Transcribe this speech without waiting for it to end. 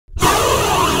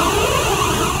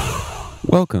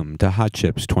Welcome to Hot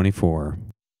Chips 24.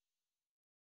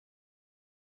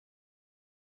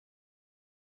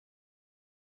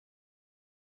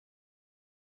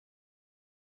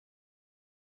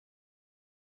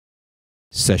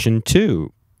 Session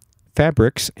 2,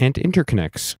 Fabrics and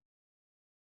Interconnects.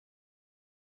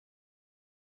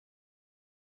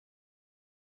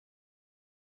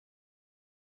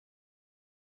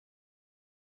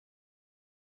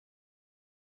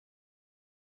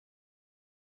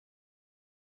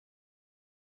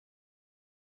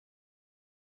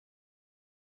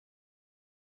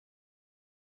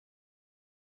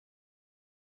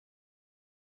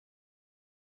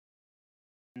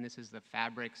 And this is the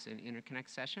Fabrics and Interconnect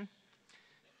session.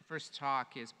 The first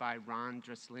talk is by Ron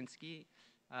Dreslinski.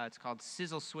 It's called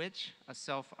Sizzle Switch, a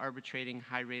self-arbitrating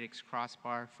high-radix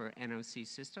crossbar for NOC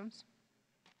systems.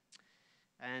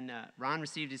 And Ron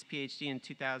received his PhD in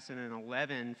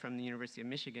 2011 from the University of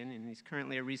Michigan, and he's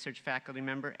currently a research faculty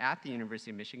member at the University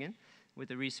of Michigan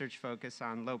with a research focus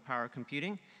on low-power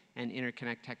computing and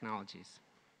interconnect technologies.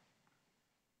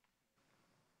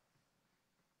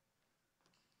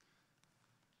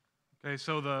 Okay,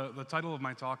 so the title of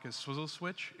my talk is Swizzle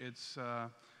Switch. It's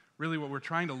really what we're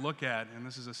trying to look at, and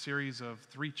this is a series of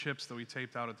 3 chips that we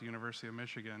taped out at the University of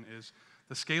Michigan, is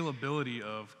the scalability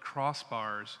of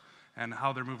crossbars and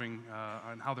how they're moving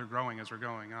and how they're growing as we're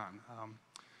going on.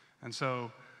 And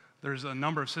so there's a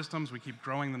number of systems. We keep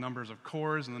growing the numbers of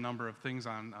cores and the number of things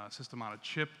on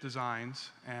system-on-a-chip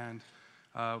designs. And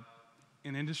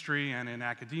in industry and in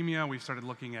academia, we've started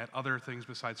looking at other things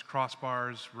besides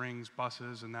crossbars, rings,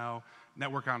 buses, and now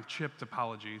network-on-chip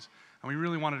topologies. And we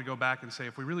really wanted to go back and say,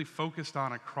 if we really focused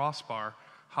on a crossbar,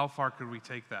 how far could we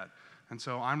take that? And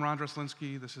so I'm Ron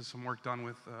Dreslinski. This is some work done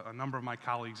with a number of my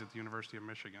colleagues at the University of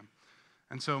Michigan.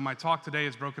 And so my talk today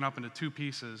is broken up into 2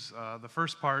 pieces. The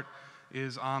first part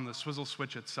is on the Swizzle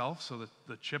switch itself, so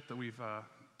the chip that we've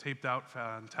taped out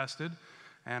and tested.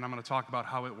 And I'm going to talk about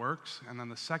how it works. And then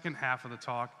the second half of the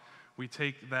talk, we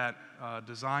take that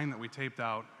design that we taped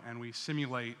out and we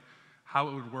simulate how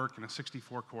it would work in a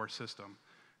 64-core system.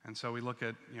 And so we look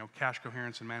at cache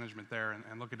coherence and management there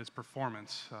and look at its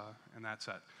performance in that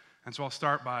set. And so I'll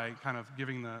start by kind of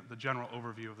giving the general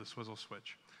overview of the Swizzle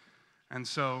switch. And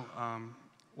so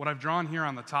what I've drawn here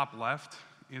on the top left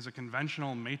is a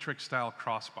conventional matrix-style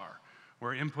crossbar,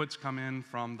 where inputs come in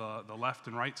from the left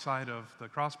and right side of the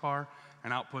crossbar,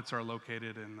 and outputs are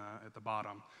located at the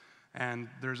bottom. And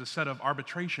there's a set of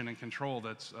arbitration and control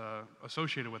that's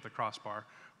associated with the crossbar.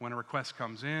 When a request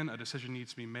comes in, a decision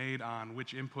needs to be made on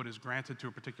which input is granted to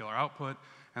a particular output,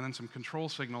 and then some control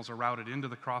signals are routed into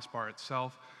the crossbar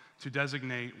itself to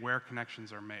designate where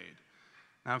connections are made.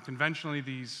 Now, conventionally,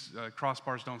 these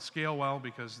crossbars don't scale well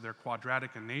because they're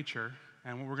quadratic in nature,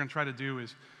 and what we're going to try to do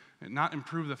is not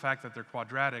improve the fact that they're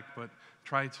quadratic, but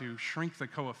try to shrink the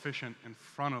coefficient in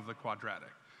front of the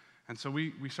quadratic. And so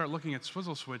we start looking at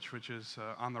Swizzle switch, which is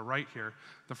on the right here.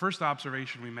 The first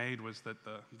observation we made was that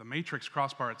the matrix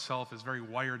crossbar itself is very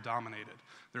wire-dominated.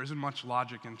 There isn't much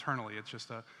logic internally. It's just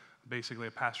basically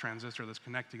a pass transistor that's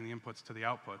connecting the inputs to the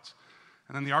outputs.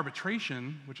 And then the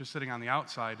arbitration, which is sitting on the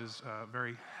outside, is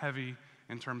very heavy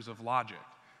in terms of logic.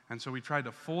 And so we tried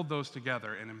to fold those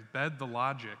together and embed the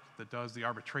logic that does the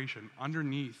arbitration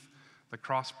underneath the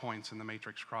cross points in the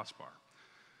matrix crossbar.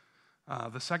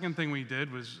 The second thing we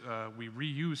did was we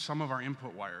reused some of our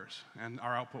input wires and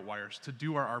our output wires to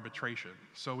do our arbitration.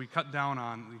 So we cut down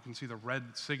on, you can see the red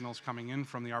signals coming in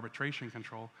from the arbitration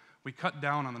control. We cut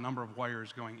down on the number of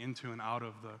wires going into and out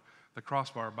of the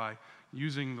crossbar by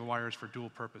using the wires for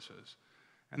dual purposes.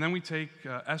 And then we take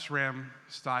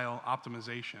SRAM-style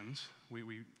optimizations.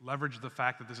 We leverage the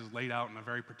fact that this is laid out in a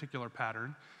very particular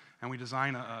pattern, and we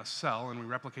design a cell, and we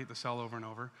replicate the cell over and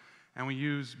over, and we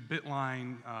use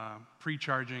bitline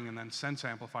pre-charging and then sense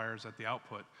amplifiers at the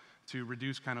output to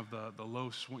reduce kind of the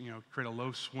low, create a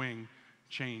low swing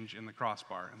change in the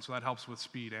crossbar. And so that helps with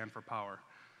speed and for power.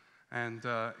 And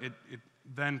it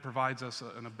then provides us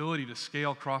an ability to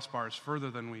scale crossbars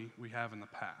further than we have in the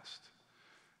past.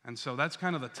 And so that's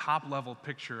kind of the top-level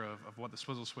picture of what the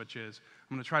Swizzle switch is.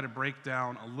 I'm going to try to break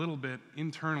down a little bit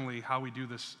internally how we do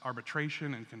this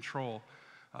arbitration and control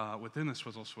within the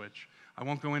Swizzle switch. I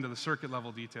won't go into the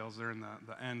circuit-level details. They're in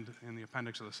the end in the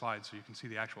appendix of the slide, so you can see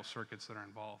the actual circuits that are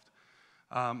involved.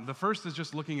 The first is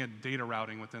just looking at data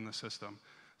routing within the system.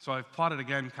 So I've plotted,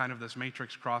 again, kind of this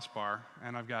matrix crossbar,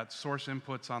 and I've got source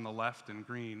inputs on the left in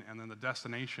green, and then the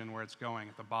destination where it's going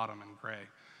at the bottom in gray.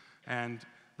 And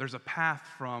there's a path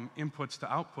from inputs to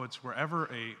outputs wherever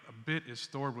a bit is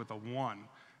stored with a 1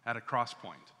 at a cross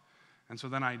point. And so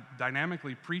then I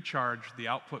dynamically pre-charge the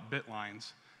output bit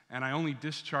lines, and I only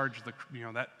discharge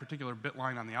that particular bit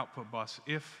line on the output bus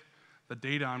if the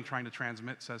data I'm trying to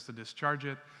transmit says to discharge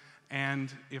it,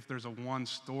 and if there's a 1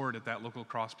 stored at that local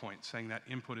cross point saying that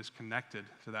input is connected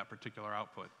to that particular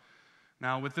output.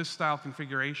 Now, with this style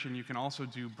configuration, you can also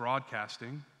do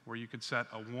broadcasting, where you could set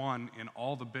a 1 in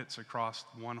all the bits across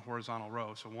one horizontal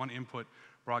row, so one input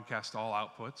broadcasts all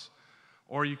outputs,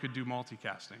 or you could do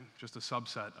multicasting, just a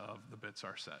subset of the bits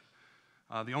are set.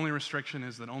 The only restriction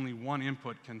is that only one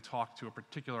input can talk to a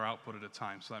particular output at a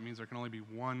time, so that means there can only be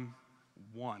one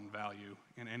value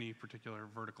in any particular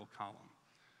vertical column.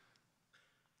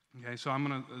 Okay, so I'm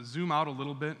going to zoom out a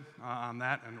little bit on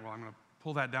that, and I'm going to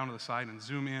pull that down to the side and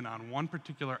zoom in on one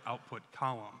particular output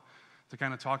column to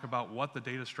kind of talk about what the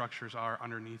data structures are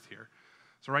underneath here.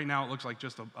 So right now it looks like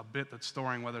just a bit that's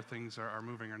storing whether things are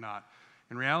moving or not.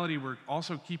 In reality, we're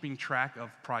also keeping track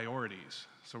of priorities.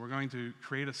 So we're going to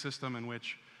create a system in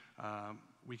which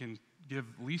we can give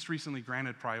least recently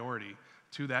granted priority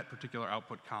to that particular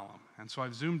output column. And so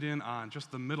I've zoomed in on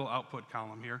just the middle output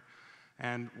column here.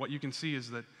 And what you can see is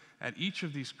that at each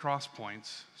of these cross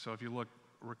points, so if you look,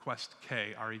 request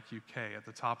K, REQK at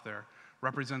the top there,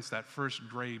 represents that first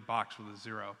gray box with a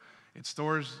 0. It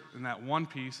stores in that one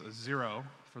piece a 0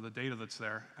 for the data that's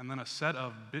there, and then a set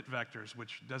of bit vectors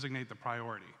which designate the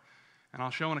priority. And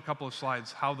I'll show in a couple of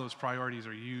slides how those priorities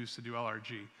are used to do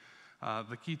LRG.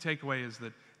 The key takeaway is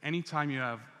that anytime you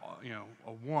have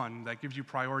a 1, that gives you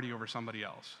priority over somebody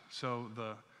else. So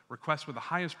the request with the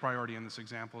highest priority in this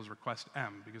example is request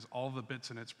M, because all the bits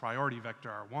in its priority vector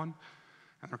are 1,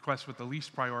 and request with the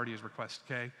least priority is request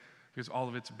K, because all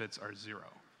of its bits are 0.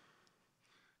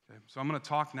 Okay, so I'm going to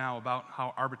talk now about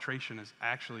how arbitration is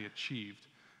actually achieved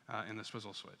in the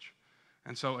Swizzle switch.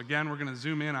 And so again, we're going to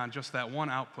zoom in on just that one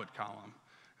output column.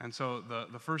 And so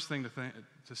the first thing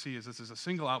to see is this is a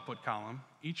single output column.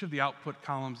 Each of the output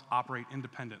columns operate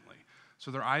independently.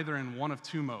 So they're either in one of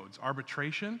two modes: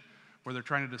 arbitration, where they're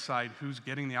trying to decide who's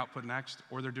getting the output next,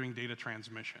 or they're doing data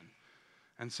transmission.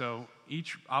 And so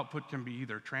each output can be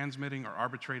either transmitting or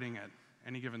arbitrating at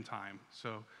any given time.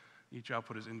 So each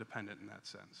output is independent in that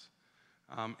sense.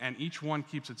 And each one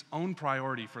keeps its own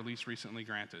priority for least recently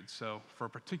granted. So for a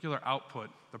particular output,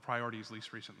 the priority is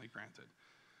least recently granted.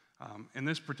 In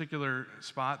this particular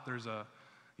spot,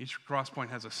 each cross point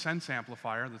has a sense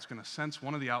amplifier that's going to sense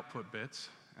one of the output bits,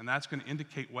 and that's going to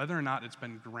indicate whether or not it's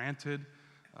been granted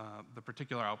the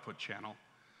particular output channel.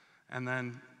 And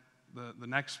then the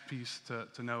next piece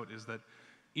to note is that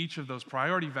each of those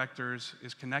priority vectors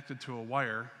is connected to a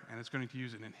wire, and it's going to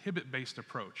use an inhibit-based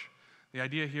approach. The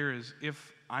idea here is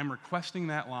if I'm requesting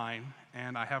that line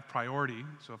and I have priority,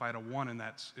 so if I had a 1 in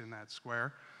that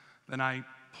square, then I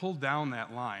pull down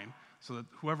that line so that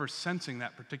whoever's sensing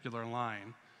that particular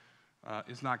line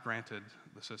is not granted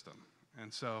the system.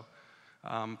 And so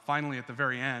finally, at the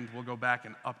very end, we'll go back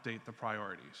and update the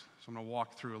priorities. So I'm going to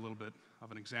walk through a little bit of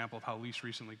an example of how least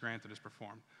recently granted is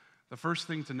performed. The first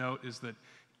thing to note is that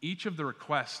each of the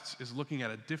requests is looking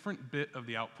at a different bit of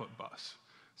the output bus.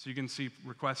 So you can see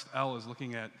request L is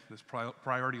looking at this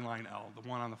priority line L, the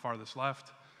one on the farthest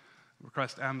left.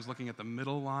 Request M is looking at the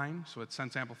middle line, so it's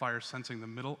sense amplifier sensing the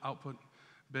middle output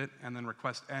bit, and then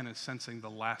request N is sensing the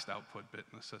last output bit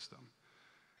in the system.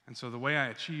 And so the way I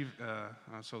achieve,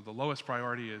 so the lowest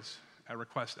priority is at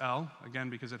request L,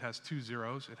 again because it has 2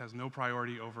 zeros, it has no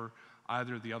priority over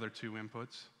either of the other 2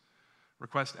 inputs.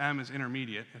 Request M is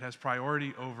intermediate, it has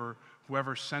priority over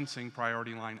whoever's sensing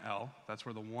priority line L, that's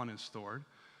where the 1 is stored,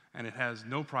 and it has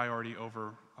no priority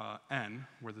over N,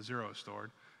 where the 0 is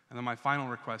stored. And then my final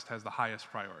request has the highest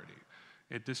priority.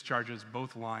 It discharges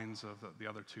both lines of the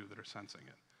other 2 that are sensing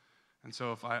it. And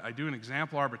so if I do an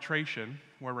example arbitration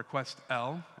where request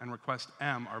L and request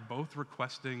M are both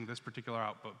requesting this particular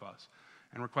output bus,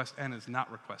 and request N is not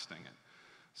requesting it.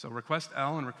 So request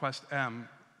L and request M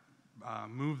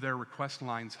move their request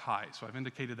lines high. So I've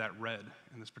indicated that red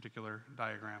in this particular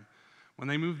diagram. When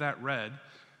they move that red,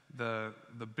 the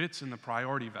bits in the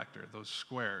priority vector, those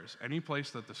squares, any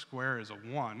place that the square is a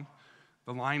 1,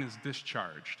 the line is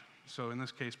discharged. So in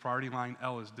this case, priority line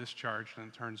L is discharged and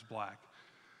it turns black.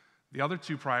 The other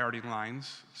 2 priority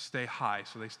lines stay high,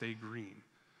 so they stay green.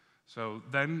 So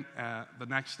then the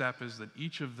next step is that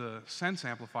each of the sense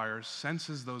amplifiers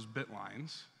senses those bit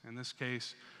lines. In this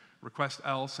case, request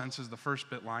L senses the first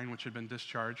bit line, which had been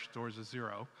discharged towards a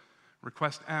 0.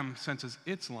 Request M senses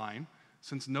its line.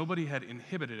 Since nobody had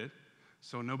inhibited it,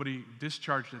 so nobody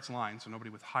discharged its line, so nobody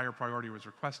with higher priority was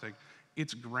requesting,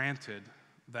 it's granted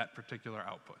that particular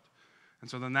output. And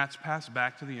so then that's passed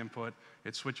back to the input.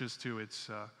 It switches to its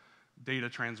data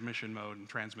transmission mode and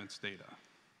transmits data.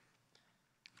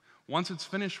 Once it's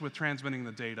finished with transmitting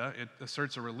the data, it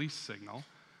asserts a release signal.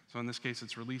 So in this case,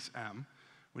 it's release M,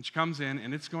 which comes in,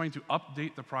 and it's going to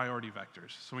update the priority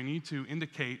vectors. So we need to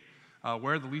indicate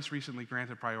where the least recently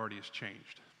granted priority is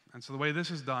changed. And so the way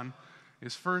this is done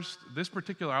is first, this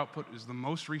particular output is the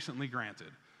most recently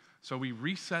granted. So we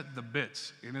reset the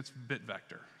bits in its bit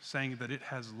vector, saying that it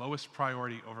has lowest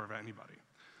priority over anybody.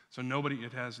 So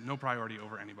it has no priority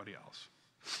over anybody else.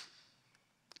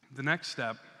 The next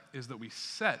step is that we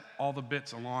set all the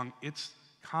bits along its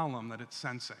column that it's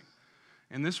sensing.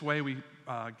 In this way, we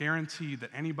guarantee that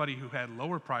anybody who had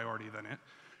lower priority than it,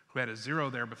 who had a 0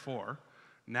 there before,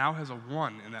 now has a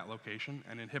 1 in that location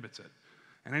and inhibits it.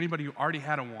 And anybody who already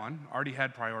had a 1 already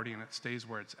had priority and it stays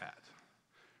where it's at.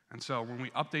 And so when we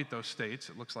update those states,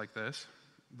 it looks like this.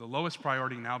 The lowest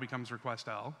priority now becomes request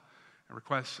L, and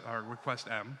request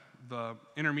M. The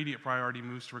intermediate priority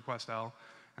moves to request L,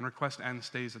 and request N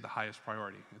stays at the highest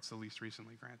priority. It's the least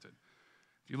recently granted.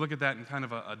 If you look at that in kind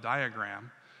of a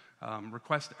diagram,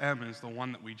 request M is the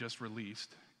one that we just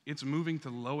released. It's moving to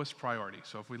lowest priority.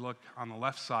 So if we look on the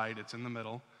left side, it's in the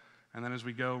middle. And then as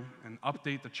we go and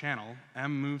update the channel,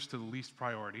 M moves to the least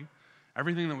priority.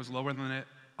 Everything that was lower than it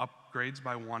upgrades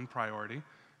by 1 priority.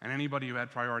 And anybody who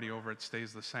had priority over it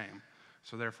stays the same.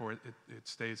 So therefore, it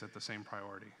stays at the same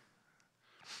priority.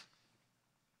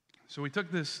 So we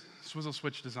took this Swizzle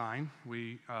switch design,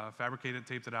 we fabricated,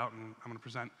 taped it out, and I'm going to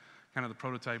present kind of the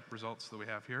prototype results that we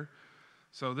have here.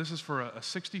 So this is for a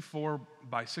 64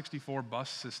 by 64 bus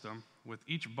system, with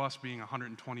each bus being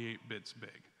 128 bits big.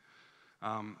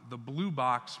 The blue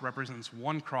box represents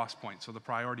 1 cross point, so the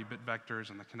priority bit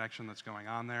vectors and the connection that's going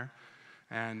on there.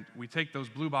 And we take those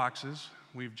blue boxes,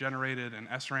 we've generated an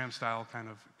SRAM style kind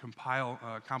of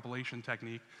compilation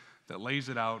technique that lays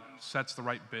it out, sets the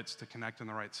right bits to connect in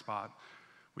the right spot.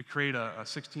 We create a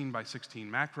 16 by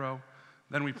 16 macro.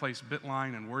 Then we place bit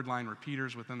line and word line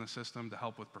repeaters within the system to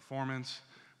help with performance.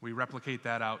 We replicate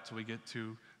that out till we get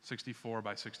to 64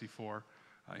 by 64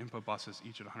 input buses,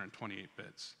 each at 128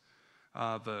 bits.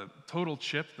 The total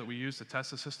chip that we use to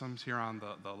test the systems here on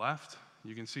the left,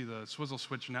 you can see the Swizzle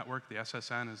switch network, the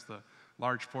SSN is the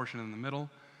large portion in the middle.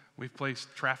 We've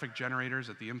placed traffic generators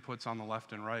at the inputs on the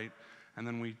left and right, and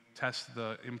then we test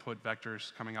the input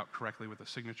vectors coming out correctly with a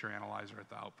signature analyzer at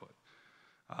the output.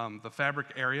 The fabric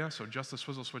area, so just the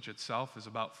Swizzle switch itself, is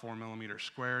about 4 millimeters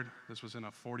squared. This was in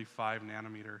a 45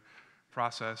 nanometer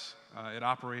process. It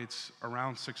operates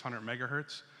around 600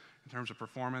 megahertz in terms of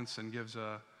performance and gives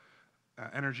a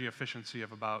energy efficiency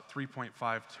of about 3.5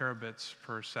 terabits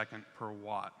per second per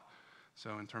watt,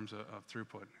 so in terms of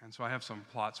throughput. And so I have some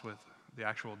plots with the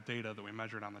actual data that we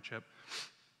measured on the chip.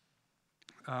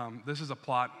 This is a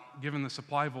plot, given the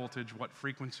supply voltage, what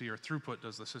frequency or throughput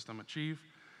does the system achieve?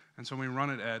 And so when we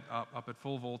run it up at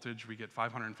full voltage, we get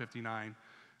 559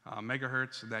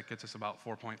 megahertz, and that gets us about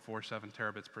 4.47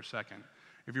 terabits per second.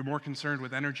 If you're more concerned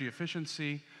with energy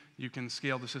efficiency, you can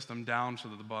scale the system down so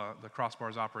that the crossbar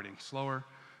is operating slower.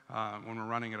 When we're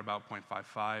running at about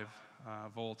 0.55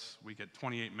 volts, we get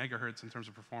 28 megahertz in terms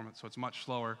of performance, so it's much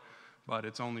slower, but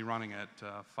it's only running at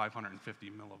 550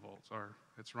 millivolts, or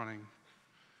it's running,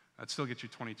 that still gets you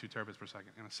 22 terabits per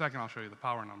second. In a second, I'll show you the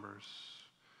power numbers.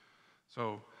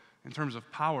 So in terms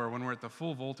of power, when we're at the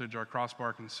full voltage, our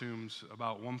crossbar consumes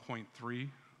about 1.3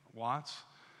 watts,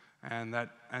 and that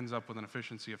ends up with an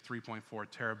efficiency of 3.4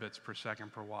 terabits per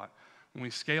second per watt. When we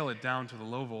scale it down to the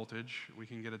low voltage, we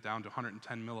can get it down to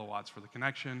 110 milliwatts for the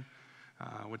connection,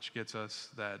 which gets us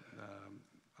that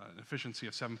an efficiency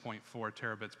of 7.4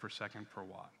 terabits per second per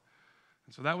watt.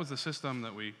 And so that was the system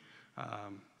that we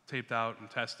taped out and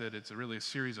tested. It's really a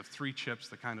series of 3 chips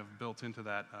that kind of built into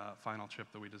that final chip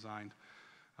that we designed.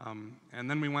 And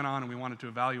then we went on and we wanted to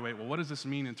evaluate, well, what does this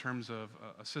mean in terms of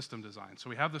a system design? So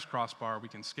we have this crossbar, we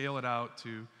can scale it out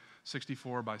to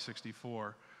 64 by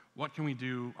 64. What can we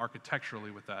do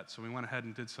architecturally with that? So we went ahead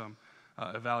and did some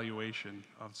evaluation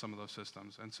of some of those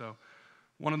systems. And so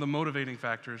one of the motivating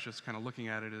factors, just kind of looking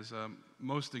at it, is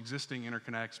most existing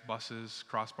interconnects, buses,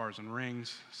 crossbars, and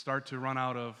rings start to run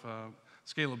out of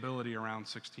scalability around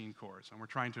 16 cores, and we're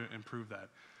trying to improve that.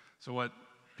 So what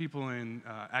people in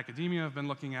academia have been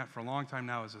looking at for a long time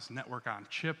now is this network on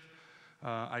chip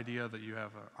idea, that you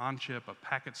have an on chip, a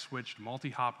packet switched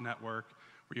multi-hop network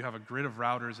where you have a grid of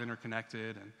routers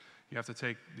interconnected and you have to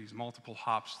take these multiple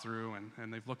hops through,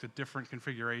 and they've looked at different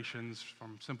configurations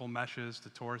from simple meshes to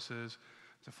toruses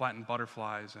to flattened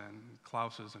butterflies and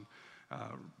Clauses and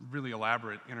really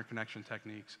elaborate interconnection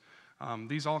techniques.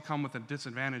 These all come with a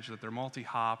disadvantage that they're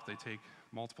multi-hop, they take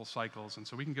multiple cycles, and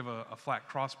so we can give a flat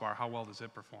crossbar, how well does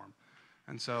it perform?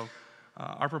 And so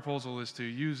our proposal is to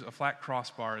use a flat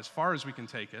crossbar as far as we can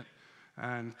take it,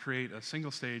 and create a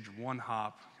single stage, one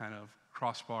hop kind of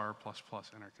crossbar plus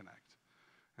interconnect.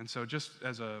 And so just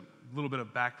as a little bit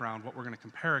of background, what we're going to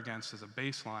compare against as a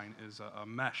baseline is a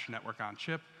mesh network on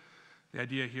chip. The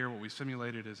idea here, what we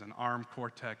simulated is an ARM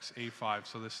Cortex A5.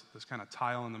 So this kind of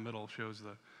tile in the middle shows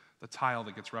the tile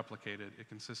that gets replicated. It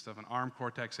consists of an ARM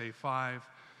Cortex A5,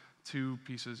 2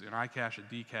 pieces, an I cache, a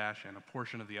D cache, and a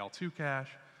portion of the L2 cache,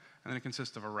 and then it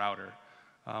consists of a router.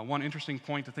 One interesting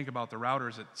point to think about the router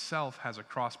is itself has a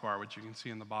crossbar, which you can see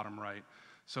in the bottom right.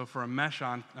 So for a mesh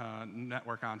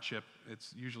network on chip,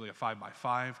 it's usually a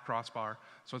 5x5 crossbar,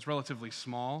 so it's relatively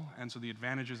small, and so the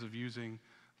advantages of using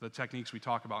the techniques we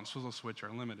talk about in Swizzle Switch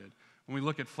are limited. When we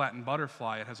look at flattened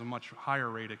butterfly, it has a much higher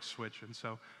radix switch, and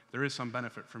so there is some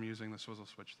benefit from using the Swizzle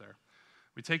Switch there.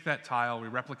 We take that tile, we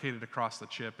replicate it across the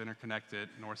chip, interconnect it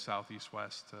north, south, east,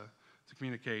 west to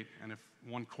communicate, and if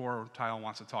one core tile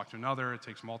wants to talk to another, it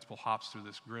takes multiple hops through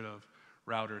this grid of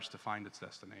routers to find its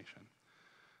destination.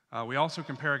 We also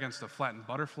compare against the flattened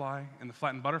butterfly. In the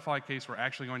flattened butterfly case, we're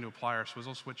actually going to apply our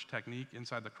Swizzle Switch technique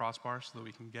inside the crossbar so that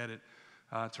we can get it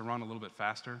to run a little bit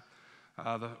faster.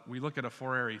 We look at a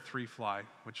 4-area 3-fly,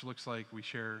 which looks like we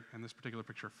share, in this particular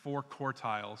picture, 4 core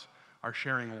tiles are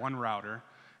sharing one router,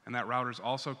 and that router is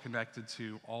also connected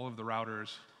to all of the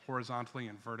routers horizontally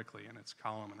and vertically in its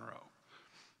column and row.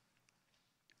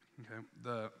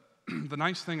 Okay. The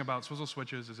nice thing about Swizzle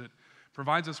switches is it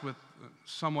provides us with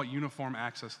somewhat uniform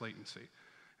access latency.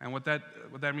 And what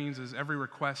that means is every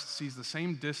request sees the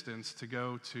same distance to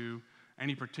go to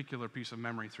any particular piece of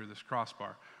memory through this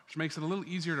crossbar, which makes it a little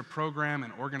easier to program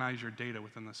and organize your data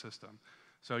within the system.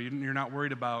 So you're not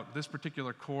worried about this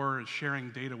particular core is sharing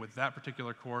data with that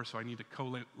particular core, so I need to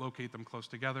co-locate them close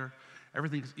together.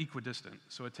 Everything's equidistant,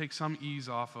 so it takes some ease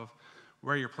off of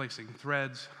where you're placing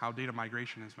threads, how data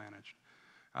migration is managed.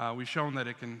 We've shown that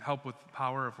it can help with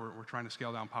power if we're trying to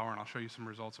scale down power, and I'll show you some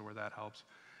results of where that helps.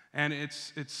 And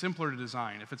it's simpler to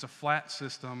design. If it's a flat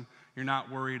system, you're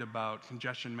not worried about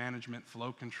congestion management,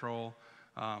 flow control,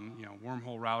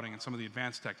 wormhole routing, and some of the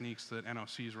advanced techniques that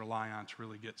NOCs rely on to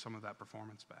really get some of that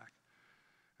performance back.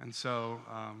 And so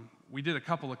we did a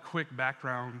couple of quick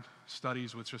background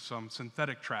studies with just some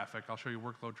synthetic traffic. I'll show you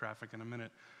workload traffic in a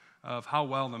minute, of how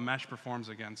well the mesh performs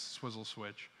against Swizzle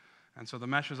Switch. And so the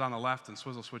mesh is on the left and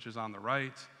Swizzle Switch is on the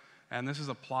right. And this is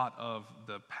a plot of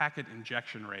the packet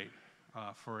injection rate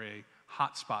for a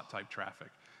hotspot type traffic.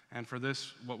 And for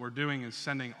this, what we're doing is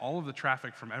sending all of the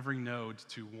traffic from every node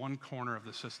to one corner of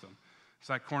the system.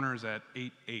 So that corner is at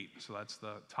 8.8, so that's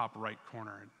the top right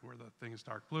corner where the thing is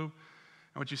dark blue. And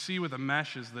what you see with a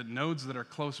mesh is that nodes that are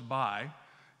close by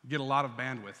get a lot of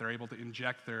bandwidth. They're able to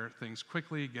inject their things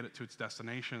quickly, get it to its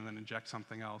destination, and then inject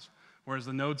something else. Whereas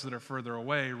the nodes that are further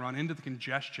away run into the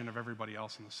congestion of everybody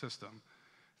else in the system.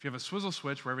 If you have a Swizzle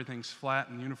switch where everything's flat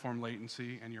and uniform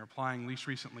latency, and you're applying least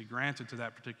recently granted to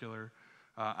that particular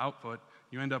output,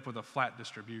 you end up with a flat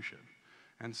distribution.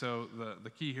 And so the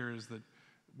key here is that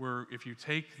if you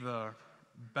take the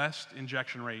best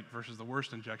injection rate versus the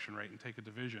worst injection rate and take a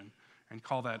division and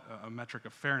call that a metric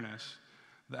of fairness,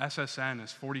 the SSN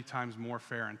is 40 times more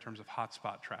fair in terms of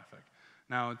hotspot traffic.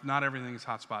 Now, not everything is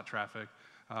hotspot traffic.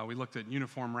 We looked at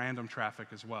uniform random traffic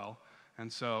as well.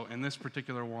 And so in this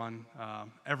particular one,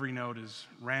 every node is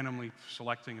randomly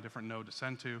selecting a different node to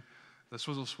send to. The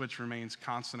Swizzle switch remains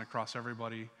constant across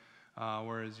everybody,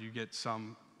 whereas you get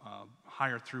some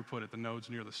higher throughput at the nodes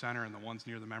near the center and the ones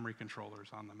near the memory controllers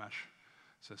on the mesh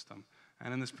system.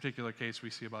 And in this particular case, we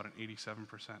see about an 87%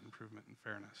 improvement in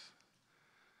fairness.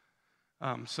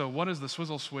 So what does the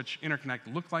Swizzle switch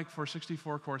interconnect look like for a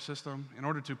 64-core system? In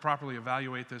order to properly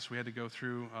evaluate this, we had to go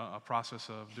through a process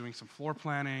of doing some floor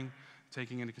planning,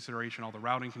 taking into consideration all the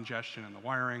routing congestion and the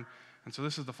wiring. And so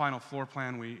this is the final floor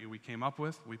plan we came up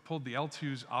with. We pulled the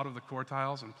L2s out of the core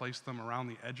tiles and placed them around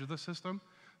the edge of the system,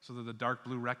 so they're the dark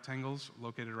blue rectangles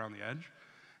located around the edge.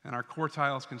 And our core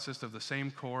tiles consist of the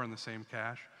same core and the same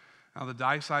cache. Now the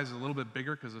die size is a little bit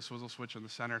bigger because the Swizzle switch in the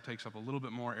center takes up a little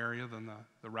bit more area than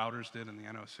the routers did in the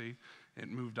NOC. It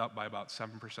moved up by about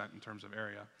 7% in terms of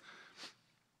area.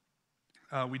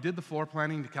 We did the floor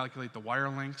planning to calculate the wire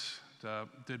links,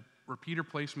 did repeater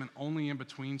placement only in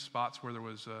between spots where there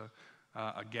was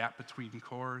a gap between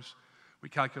cores. We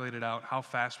calculated out how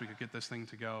fast we could get this thing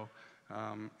to go,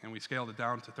 and we scaled it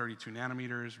down to 32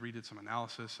 nanometers, redid some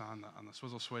analysis on the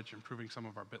Swizzle switch, improving some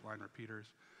of our bitline repeaters.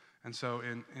 And so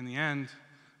in the end,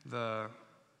 the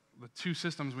two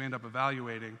systems we end up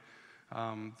evaluating,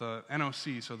 the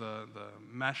NOC, so the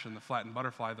mesh and the flattened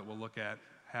butterfly that we'll look at,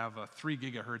 have a 3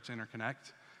 gigahertz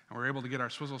interconnect, and we're able to get our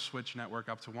Swizzle switch network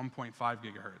up to 1.5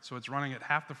 gigahertz. So it's running at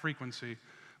half the frequency,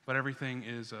 but everything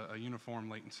is a uniform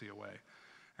latency away.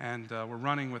 And we're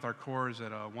running with our cores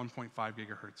at a 1.5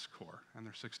 gigahertz core, and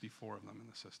there's 64 of them in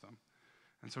the system.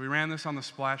 And so we ran this on the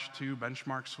Splash 2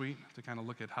 benchmark suite to kind of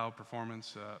look at how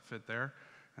performance fit there.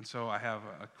 And so I have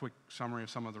a quick summary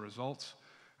of some of the results.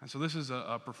 And so this is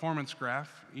a performance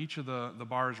graph. Each of the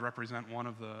bars represent one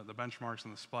of the benchmarks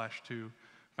in the Splash 2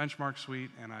 benchmark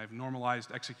suite, and I've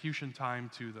normalized execution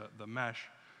time to the mesh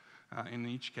in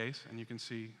each case. And you can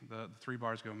see the 3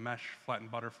 bars go mesh, flattened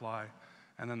butterfly,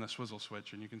 and then the swizzle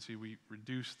switch. And you can see we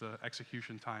reduce the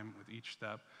execution time with each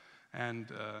step. And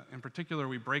in particular,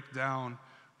 we break down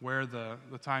where the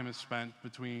time is spent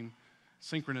between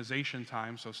synchronization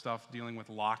time, so stuff dealing with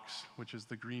locks, which is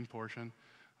the green portion,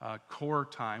 core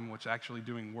time, which is actually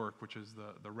doing work, which is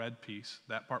the red piece.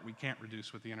 That part we can't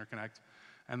reduce with the interconnect.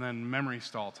 And then memory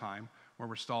stall time, where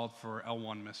we're stalled for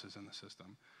L1 misses in the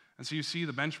system. And so you see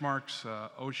the benchmarks,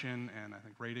 Ocean and I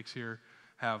think Radix here,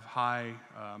 have high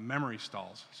memory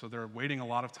stalls. So they're waiting a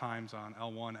lot of times on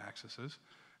L1 accesses.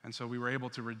 And so we were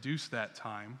able to reduce that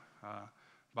time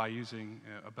by using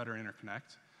a better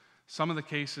interconnect. Some of the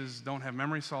cases don't have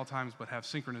memory stall times, but have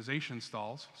synchronization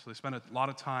stalls. So they spend a lot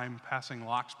of time passing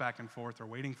locks back and forth or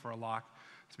waiting for a lock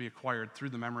to be acquired through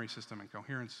the memory system and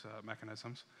coherence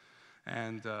mechanisms.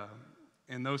 And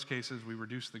in those cases, we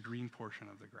reduce the green portion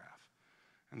of the graph.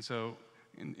 And so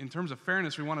in terms of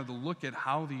fairness, we wanted to look at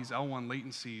how these L1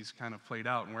 latencies kind of played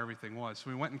out and where everything was. So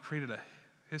we went and created a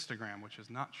histogram, which is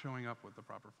not showing up with the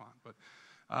proper font. But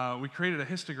we created a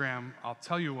histogram. I'll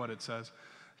tell you what it says.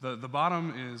 The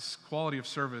bottom is quality of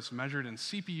service measured in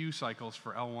CPU cycles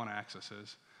for L1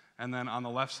 accesses. And then on the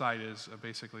left side is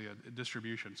basically a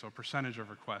distribution, so a percentage of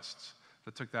requests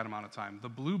that took that amount of time. The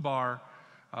blue bar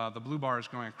is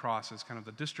going across as kind of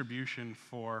the distribution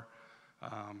for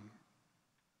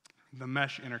the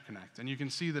mesh interconnect. And you can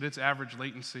see that its average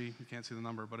latency, you can't see the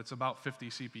number, but it's about 50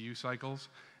 CPU cycles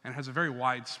and has a very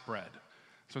wide spread.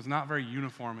 So it's not very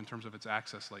uniform in terms of its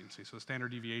access latency. So the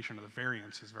standard deviation or the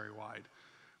variance is very wide.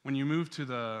 When you move to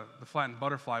the flattened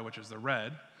butterfly, which is the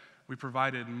red, we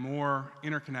provided more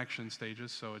interconnection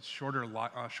stages, so it's shorter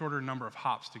number of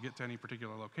hops to get to any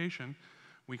particular location.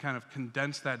 We kind of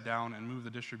condense that down and move the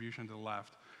distribution to the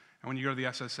left. And when you go to the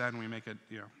SSN, we make it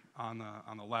on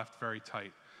the left very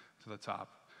tight to the top.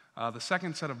 The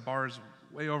second set of bars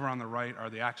way over on the right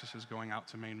are the accesses going out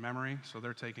to main memory. So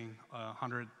they're taking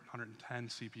 100, 110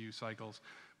 CPU cycles.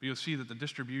 But you'll see that the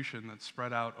distribution that's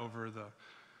spread out over the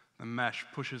mesh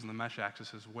pushes the mesh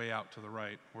accesses way out to the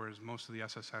right, whereas most of the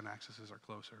SSN accesses are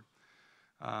closer.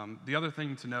 The other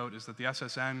thing to note is that the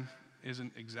SSN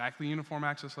isn't exactly uniform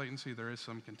access latency. There is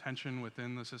some contention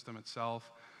within the system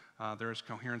itself. There's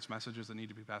coherence messages that need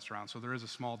to be passed around. So there is a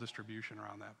small distribution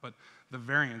around that, but the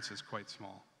variance is quite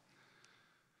small.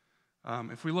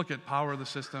 If we look at power of the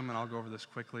system, and I'll go over this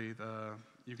quickly,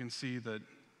 you can see that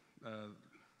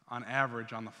on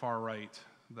average on the far right,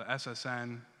 the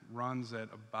SSN runs at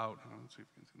about, let's see if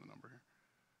you can see the number here.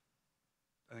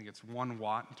 I think it's 1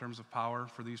 watt in terms of power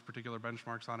for these particular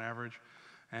benchmarks on average.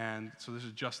 And so this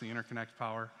is just the interconnect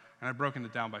power. And I've broken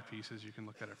it down by pieces. You can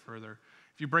look at it further.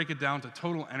 If you break it down to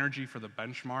total energy for the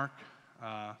benchmark,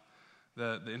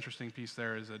 the interesting piece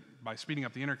there is that by speeding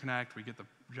up the interconnect, we get the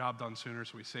job done sooner,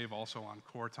 so we save also on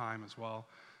core time as well.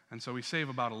 And so we save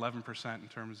about 11% in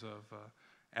terms of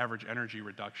average energy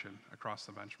reduction across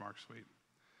the benchmark suite.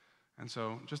 And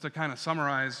so just to kind of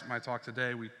summarize my talk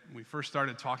today, we first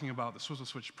started talking about the Swizzle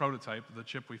Switch prototype, the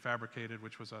chip we fabricated,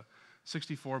 which was a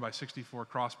 64 by 64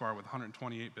 crossbar with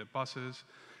 128-bit buses.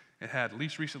 It had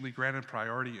least recently granted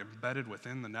priority embedded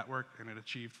within the network, and it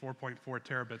achieved 4.4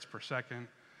 terabits per second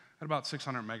at about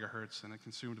 600 megahertz, and it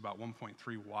consumed about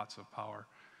 1.3 watts of power.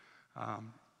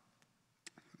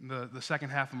 The second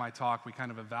half of my talk, we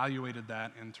kind of evaluated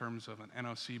that in terms of an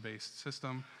NOC-based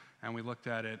system, and we looked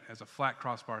at it as a flat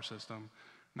crossbar system,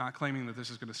 not claiming that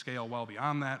this is going to scale well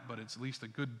beyond that, but it's at least a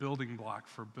good building block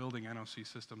for building NOC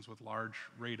systems with large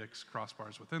radix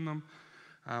crossbars within them.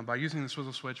 By using the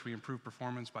Swizzle Switch, we improved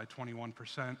performance by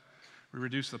 21%. We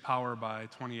reduced the power by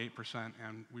 28%,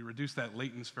 and we reduced that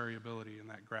latence variability in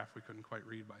that graph we couldn't quite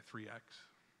read by 3x.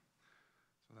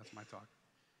 So that's my talk.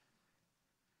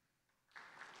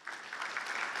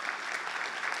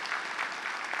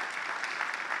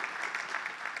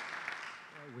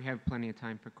 We have plenty of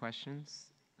time for questions.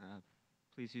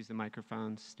 Please use the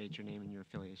microphone, state your name and your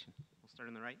affiliation. We'll start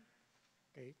on the right.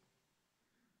 Okay.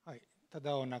 Hi,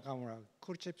 Tadao Nakamura,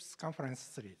 Cool Chips Conference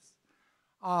Series.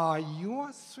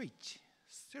 Your switch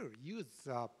still use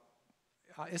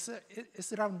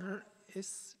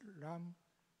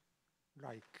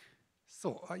SRAM-like.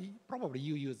 So probably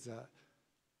you use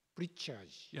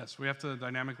pre-charge. Yes, we have to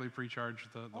dynamically pre-charge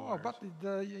the wires. But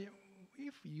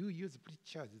if you use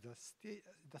pre-charge,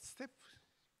 the step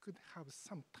could have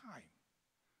some time.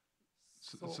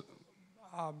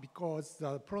 Because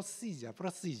the procedure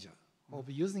of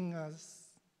using a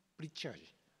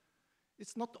pre-charge,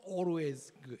 it's not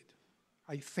always good,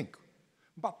 I think.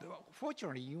 But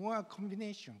fortunately, your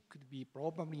combination could be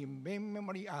probably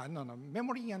memory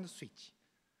and switch.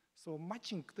 So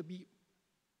matching could be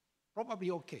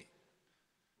probably okay.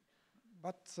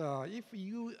 But if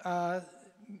you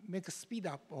make a speed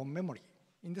up on memory,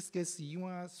 in this case,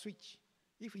 your switch,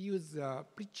 if you use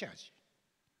pre-charge,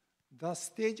 the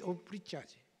stage of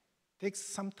pre-charge takes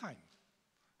some time.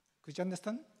 Could you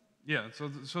understand? Yeah,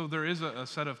 so there is a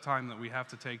set of time that we have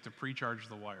to take to pre-charge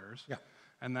the wires. Yeah.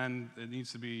 And then it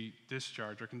needs to be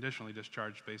discharged or conditionally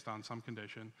discharged based on some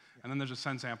condition. And then there's a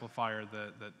sense amplifier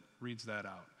that reads that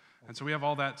out. Okay. And so we have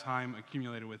all that time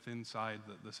accumulated inside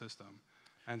the system.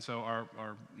 And so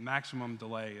our maximum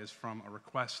delay is from a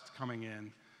request coming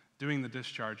in, doing the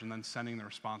discharge, and then sending the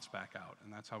response back out.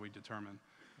 And that's how we determine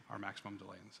our maximum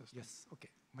delay in the system. Yes, okay.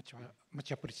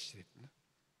 Much appreciated.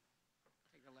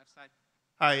 Take the left side.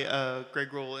 Hi,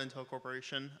 Greg Roll, Intel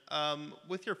Corporation.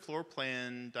 With your floor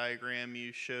plan diagram,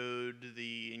 you showed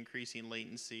the increasing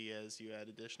latency as you add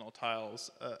additional tiles.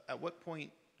 At what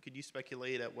point, could you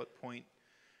speculate at what point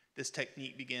this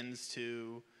technique begins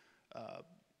to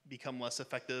become less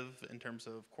effective in terms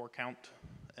of core count,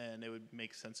 and it would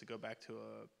make sense to go back to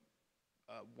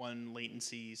a one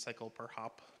latency cycle per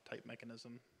hop type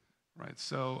mechanism? Right,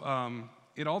 so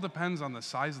it all depends on the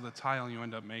size of the tile you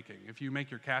end up making. If you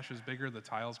make your caches bigger, the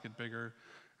tiles get bigger,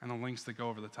 and the links that go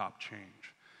over the top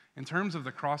change. In terms of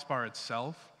the crossbar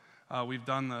itself, we've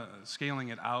done the scaling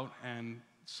it out, and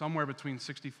somewhere between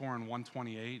 64 and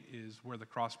 128 is where the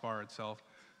crossbar itself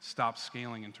stops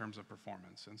scaling in terms of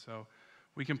performance. And so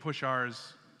we can push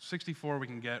ours 64, we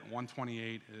can get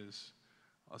 128 is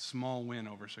a small win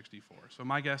over 64. So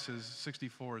my guess is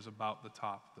 64 is about the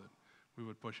top that we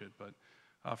would push it, but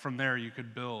from there you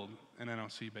could build an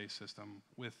NOC-based system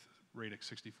with Radix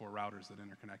 64 routers that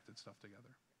interconnected stuff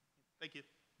together. Thank you.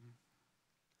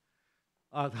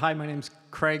 Hi, my name's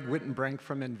Craig Wittenbrink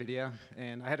from NVIDIA,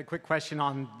 and I had a quick question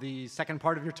on the second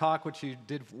part of your talk, which you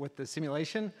did with the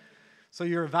simulation. So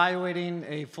you're evaluating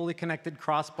a fully connected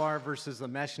crossbar versus the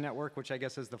mesh network, which I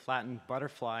guess is the flattened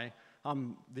butterfly.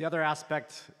 The other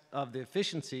aspect of the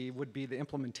efficiency would be the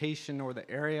implementation or the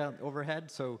area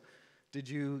overhead. So did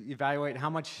you evaluate how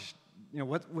much,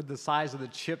 what would the size of the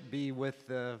chip be with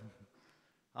the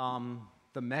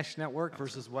mesh network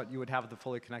versus what you would have with the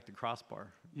fully connected crossbar?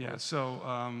 Yeah,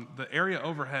 so the area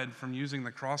overhead from using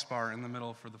the crossbar in the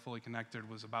middle for the fully connected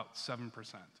was about 7%,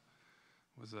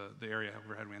 was the area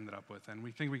overhead we ended up with. And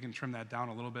we think we can trim that down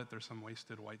a little bit. There's some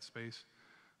wasted white space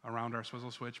around our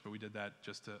Swizzle switch, but we did that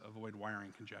just to avoid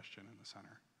wiring congestion in the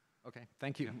center. Okay,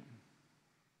 thank you. Yeah.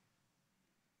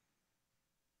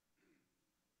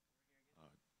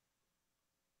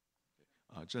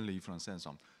 Zhen Li from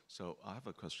Samsung. So I have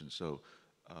a question. So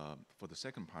for the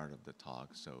second part of the talk,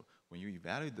 so when you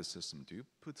evaluate the system, do you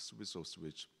put Swizzle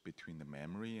switch between the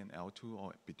memory and L2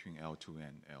 or between L2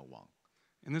 and L1?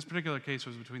 In this particular case, it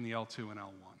was between the L2 and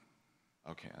L1.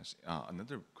 Okay, I see.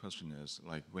 Another question is,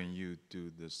 like when you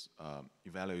do this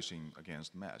evaluation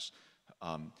against mesh,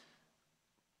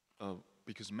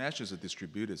 because mesh is a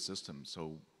distributed system,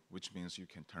 so which means you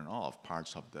can turn off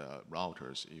parts of the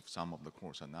routers if some of the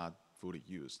cores are not fully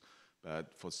used.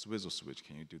 But for Swizzle switch,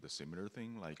 can you do the similar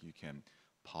thing? Like you can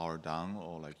power down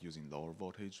or like using lower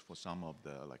voltage for some of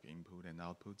the like input and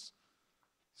outputs?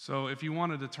 So if you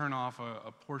wanted to turn off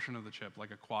a portion of the chip,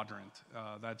 like a quadrant,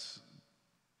 that's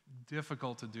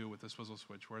difficult to do with the Swizzle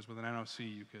switch, whereas with an NOC,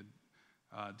 you could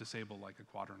disable like a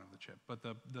quadrant of the chip. But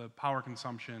the power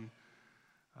consumption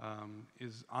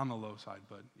is on the low side,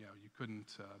 but you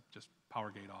couldn't just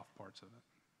power gate off parts of it.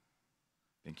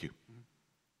 Thank you. Mm-hmm.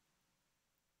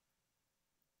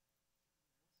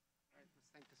 All right, let's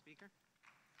thank the speaker.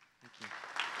 Thank you.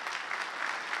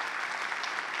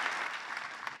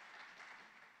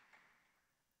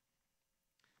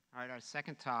 All right, our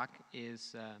second talk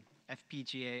is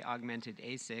FPGA Augmented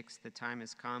ASICs. The time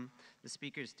has come. The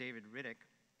speaker is David Riddoch,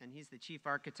 and he's the chief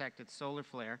architect at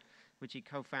Solarflare, which he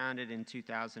co-founded in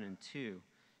 2002.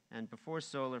 And before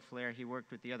Solarflare, he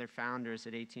worked with the other founders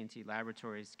at AT&T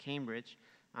Laboratories, Cambridge,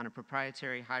 on a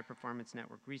proprietary high-performance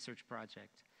network research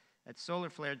project. At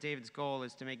Solarflare, David's goal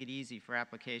is to make it easy for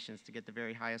applications to get the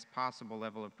very highest possible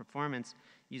level of performance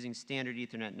using standard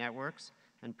Ethernet networks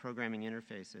and programming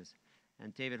interfaces.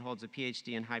 And David holds a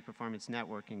PhD in high-performance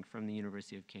networking from the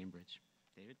University of Cambridge.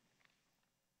 David?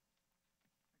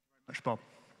 Thank you very much, Bob.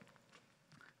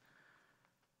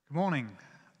 Good morning.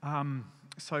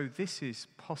 So this is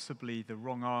possibly the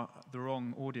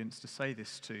wrong audience to say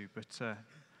this to, but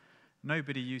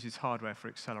nobody uses hardware for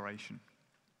acceleration,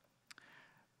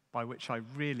 by which I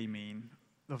really mean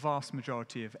the vast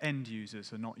majority of end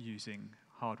users are not using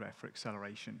hardware for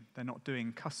acceleration. They're not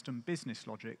doing custom business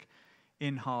logic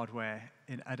in hardware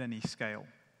at any scale.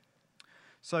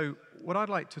 So what I'd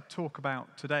like to talk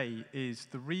about today is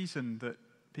the reason that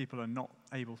people are not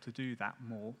able to do that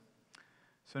more.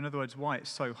 So in other words, why it's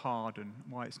so hard and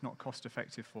why it's not cost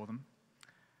effective for them.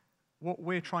 What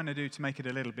we're trying to do to make it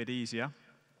a little bit easier.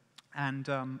 And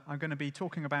I'm going to be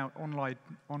talking about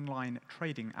online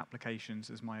trading applications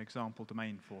as my example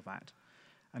domain for that.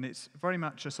 And it's very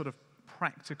much a sort of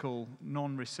practical,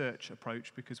 non-research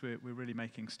approach because we're really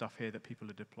making stuff here that people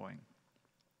are deploying.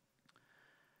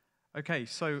 Okay,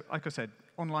 so like I said,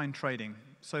 online trading.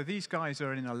 So these guys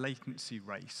are in a latency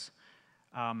race.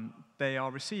 They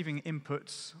are receiving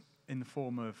inputs in the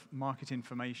form of market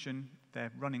information.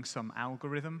 They're running some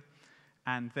algorithm.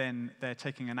 And then they're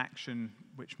taking an action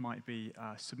which might be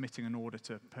submitting an order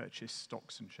to purchase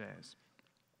stocks and shares.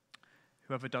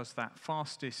 Whoever does that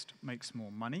fastest makes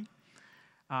more money.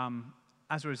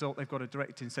 As a result, they've got a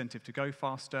direct incentive to go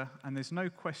faster, and there's no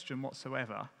question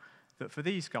whatsoever that for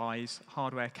these guys,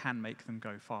 hardware can make them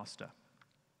go faster.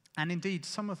 And indeed,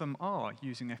 some of them are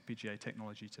using FPGA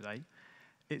technology today.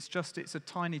 It's a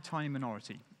tiny, tiny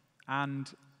minority.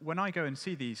 And when I go and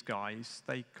see these guys,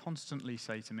 they constantly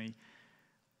say to me,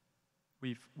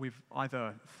 We've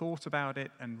either thought about it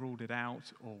and ruled it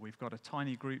out, or we've got a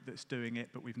tiny group that's doing it,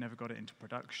 but we've never got it into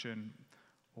production,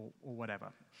 or whatever.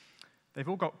 They've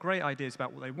all got great ideas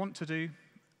about what they want to do,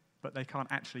 but they can't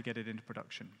actually get it into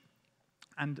production.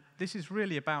 And this is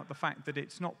really about the fact that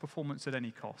it's not performance at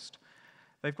any cost.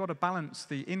 They've got to balance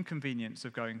the inconvenience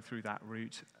of going through that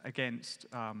route against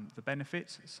the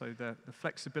benefits, so the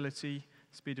flexibility,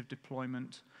 speed of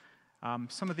deployment.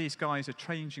 Some of these guys are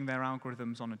changing their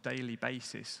algorithms on a daily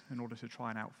basis in order to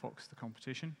try and outfox the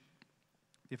competition.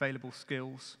 The available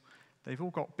skills, they've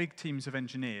all got big teams of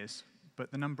engineers,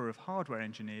 but the number of hardware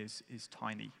engineers is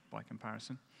tiny by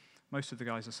comparison. Most of the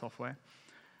guys are software.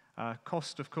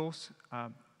 Cost, of course,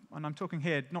 and I'm talking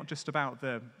here not just about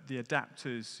the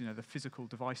adapters, the physical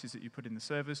devices that you put in the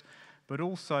servers, but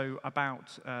also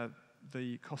about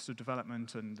the cost of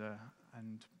development and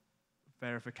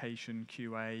verification,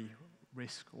 QA,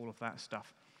 risk, all of that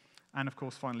stuff. And of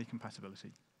course, finally,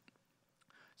 compatibility.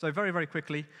 So very, very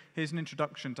quickly, here's an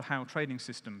introduction to how trading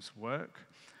systems work.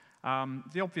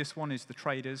 The obvious one is the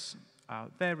traders.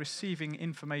 They're receiving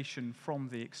information from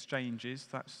the exchanges.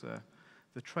 That's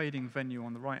the trading venue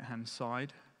on the right-hand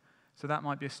side. So that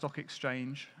might be a stock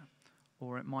exchange,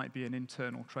 or it might be an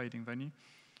internal trading venue.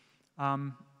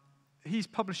 He's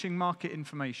publishing market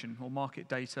information or market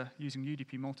data using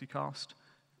UDP multicast.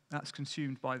 That's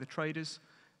consumed by the traders,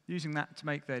 using that to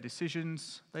make their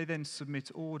decisions. They then submit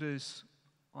orders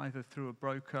either through a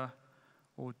broker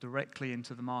or directly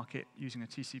into the market using a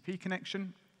TCP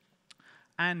connection.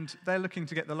 And they're looking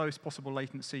to get the lowest possible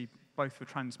latency both for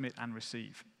transmit and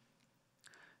receive.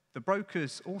 The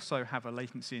brokers also have a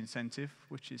latency incentive,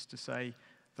 which is to say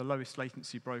the lowest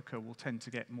latency broker will tend to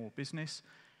get more business.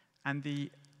 And the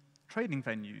trading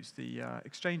venues, the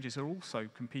exchanges, are also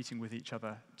competing with each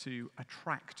other to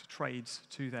attract trades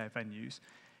to their venues.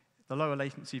 The lower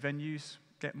latency venues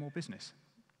get more business.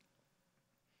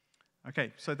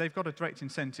 Okay, so they've got a direct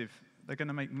incentive. They're going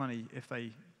to make money if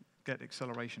they get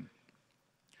acceleration.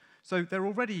 So they're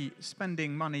already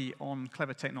spending money on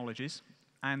clever technologies,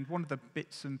 and one of the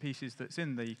bits and pieces that's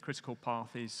in the critical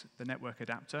path is the network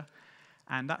adapter,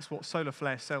 and that's what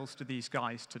Solarflare sells to these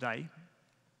guys today.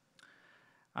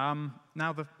 Now,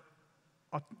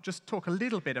 I'll just talk a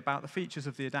little bit about the features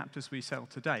of the adapters we sell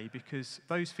today, because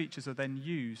those features are then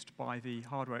used by the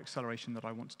hardware acceleration that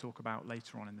I want to talk about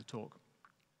later on in the talk.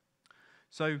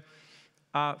 So,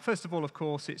 first of all, of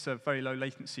course, it's a very low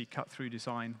latency cut-through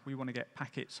design. We want to get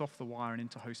packets off the wire and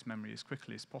into host memory as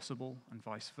quickly as possible, and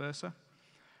vice versa.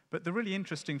 But the really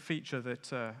interesting feature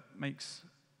that makes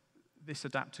this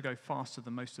adapter go faster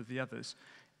than most of the others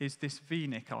is this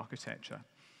VNIC architecture.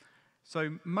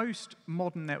 So most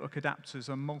modern network adapters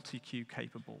are multi-queue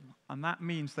capable, and that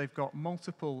means they've got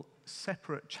multiple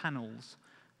separate channels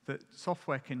that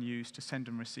software can use to send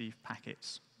and receive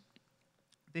packets.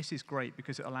 This is great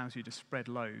because it allows you to spread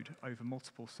load over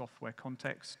multiple software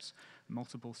contexts,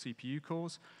 multiple CPU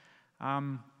cores.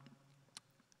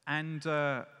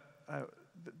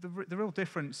 The real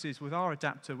difference is with our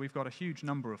adapter, we've got a huge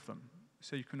number of them.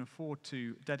 So you can afford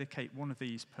to dedicate one of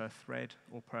these per thread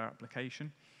or per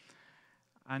application.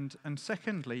 And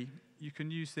secondly, you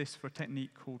can use this for a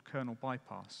technique called kernel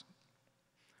bypass.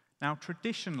 Now,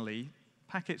 traditionally,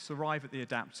 packets arrive at the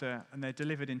adapter and they're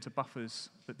delivered into buffers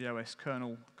that the OS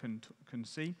kernel can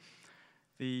see.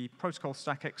 The protocol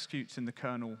stack executes in the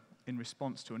kernel in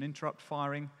response to an interrupt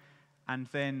firing, and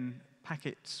then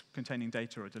packets containing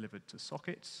data are delivered to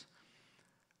sockets.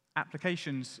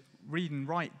 Applications read and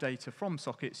write data from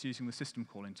sockets using the system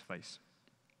call interface.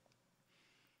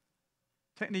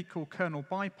 A technique called kernel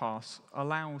bypass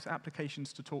allows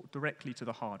applications to talk directly to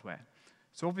the hardware.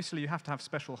 So obviously, you have to have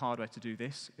special hardware to do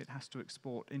this. It has to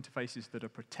export interfaces that are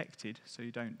protected so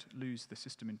you don't lose the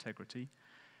system integrity.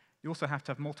 You also have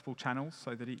to have multiple channels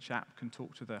so that each app can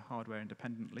talk to the hardware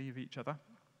independently of each other.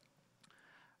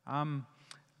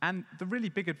 And the really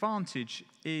big advantage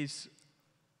is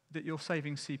that you're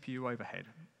saving CPU overhead.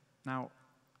 Now,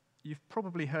 you've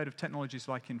probably heard of technologies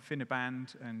like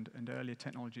InfiniBand and earlier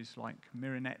technologies like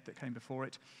MirrorNet that came before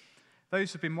it.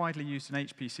 Those have been widely used in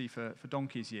HPC for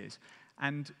donkey's years.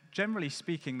 And generally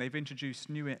speaking, they've introduced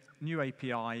new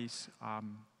APIs,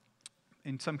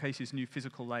 in some cases new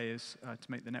physical layers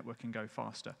to make the networking go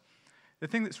faster. The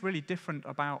thing that's really different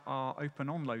about our open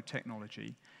onload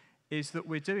technology is that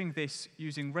we're doing this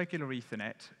using regular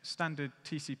Ethernet, standard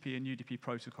TCP and UDP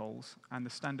protocols, and the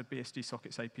standard BSD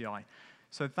sockets API.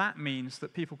 So that means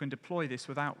that people can deploy this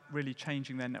without really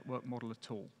changing their network model at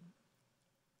all.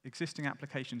 Existing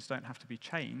applications don't have to be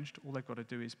changed. All they've got to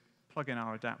do is plug in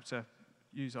our adapter,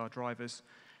 use our drivers,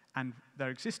 and their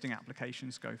existing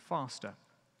applications go faster.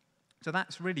 So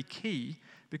that's really key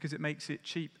because it makes it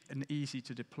cheap and easy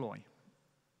to deploy.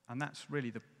 And that's really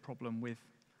the problem with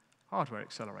hardware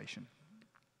acceleration.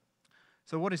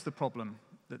 So what is the problem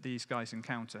that these guys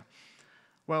encounter?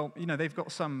 Well, they've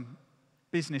got some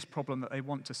business problem that they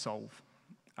want to solve.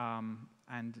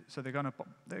 And so they're not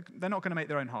going to make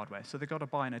their own hardware, so they've got to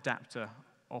buy an adapter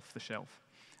off the shelf.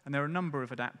 And there are a number of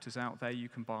adapters out there you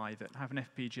can buy that have an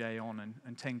FPGA on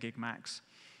and 10 gig max.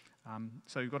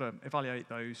 So you've got to evaluate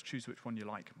those, choose which one you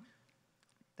like.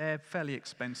 They're fairly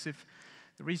expensive.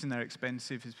 The reason they're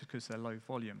expensive is because they're low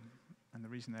volume. And the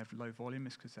reason they have low volume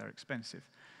is because they're expensive.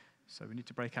 So we need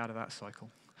to break out of that cycle.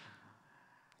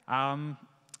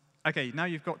 OK, now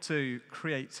you've got to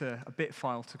create a bit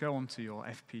file to go onto your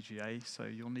FPGA. So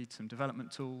you'll need some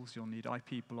development tools. You'll need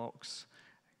IP blocks,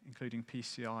 including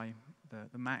PCI,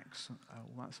 the Macs,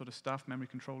 all that sort of stuff, memory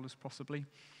controllers possibly.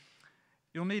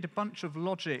 You'll need a bunch of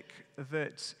logic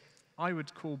that I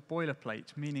would call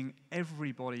boilerplate, meaning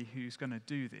everybody who's going to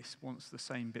do this wants the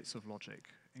same bits of logic,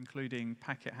 including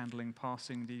packet handling,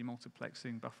 parsing,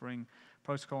 demultiplexing, buffering,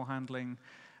 protocol handling,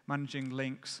 managing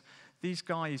links. These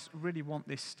guys really want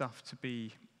this stuff to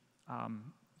be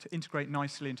to integrate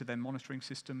nicely into their monitoring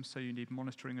systems, so you need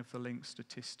monitoring of the links,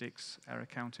 statistics, error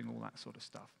counting, all that sort of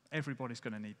stuff. Everybody's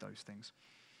going to need those things.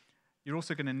 You're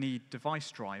also going to need device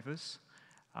drivers.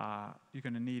 You're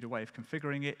going to need a way of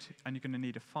configuring it, and you're going to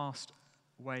need a fast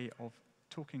way of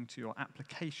talking to your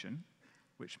application,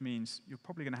 which means you're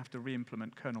probably going to have to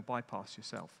re-implement kernel bypass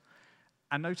yourself.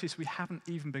 And notice we haven't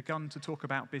even begun to talk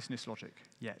about business logic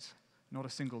yet, not a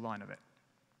single line of it.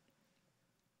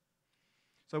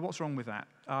 So what's wrong with that?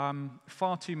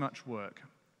 Far too much work.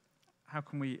 How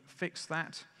can we fix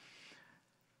that?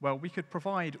 Well, we could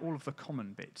provide all of the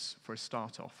common bits for a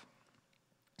start-off.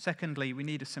 Secondly, we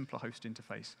need a simpler host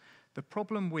interface. The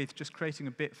problem with just creating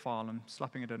a bit file and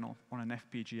slapping it on an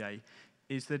FPGA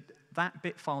is that that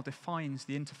bit file defines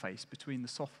the interface between the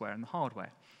software and the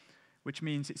hardware, which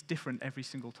means it's different every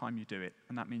single time you do it,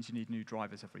 and that means you need new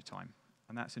drivers every time,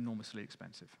 and that's enormously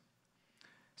expensive.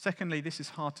 Secondly, this is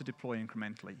hard to deploy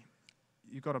incrementally.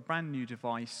 You've got a brand new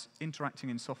device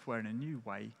interacting in software in a new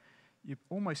way. You're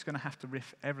almost going to have to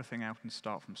riff everything out and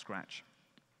start from scratch.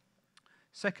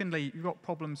 Secondly, you've got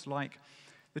problems like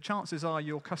the chances are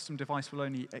your custom device will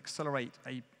only accelerate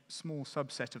a small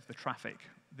subset of the traffic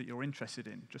that you're interested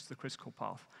in, just the critical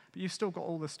path. But you've still got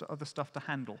all this other stuff to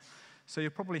handle. So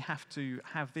you'll probably have to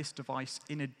have this device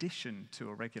in addition to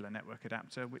a regular network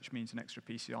adapter, which means an extra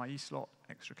PCIe slot,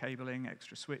 extra cabling,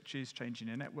 extra switches, changing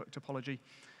your network topology.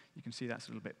 You can see that's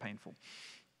a little bit painful.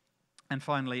 And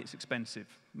finally, it's expensive,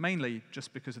 mainly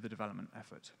just because of the development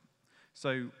effort.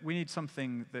 So we need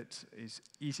something that is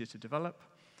easier to develop,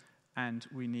 and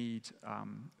we need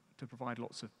to provide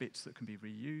lots of bits that can be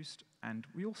reused. And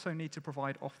we also need to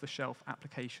provide off-the-shelf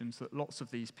applications that lots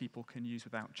of these people can use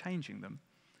without changing them,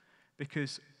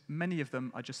 because many of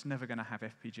them are just never going to have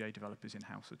FPGA developers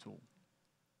in-house at all.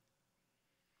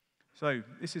 So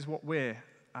this is what we're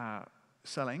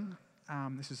selling.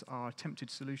 This is our attempted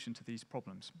solution to these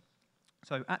problems.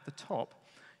 So at the top,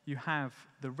 you have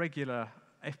the regular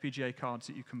FPGA cards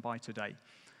that you can buy today.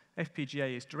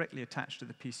 FPGA is directly attached to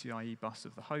the PCIe bus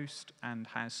of the host and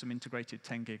has some integrated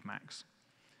 10 gig max.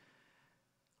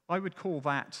 I would call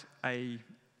that a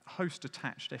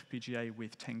host-attached FPGA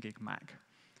with 10 gig MAC.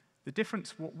 The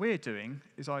difference, what we're doing,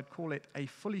 is I'd call it a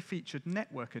fully featured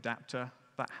network adapter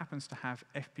that happens to have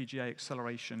FPGA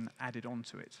acceleration added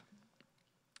onto it.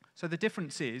 So the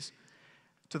difference is,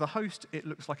 to the host, it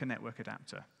looks like a network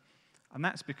adapter. And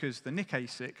that's because the NIC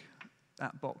ASIC,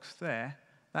 that box there,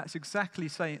 that's exactly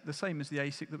the same as the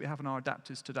ASIC that we have in our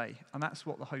adapters today, and that's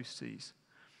what the host sees.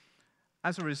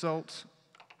 As a result,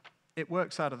 it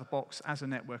works out of the box as a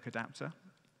network adapter.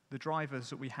 The drivers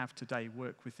that we have today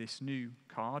work with this new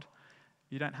card.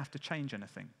 You don't have to change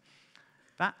anything.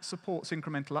 That supports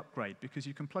incremental upgrade because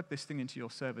you can plug this thing into your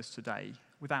servers today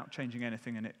without changing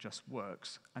anything and it just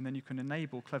works. And then you can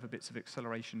enable clever bits of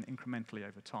acceleration incrementally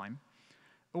over time.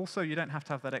 Also, you don't have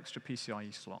to have that extra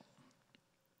PCIe slot.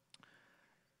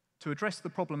 To address the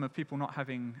problem of people not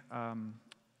having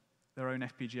their own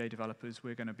FPGA developers,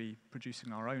 we're going to be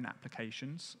producing our own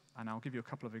applications, and I'll give you a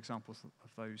couple of examples of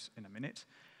those in a minute.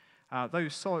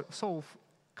 Those solve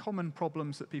common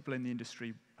problems that people in the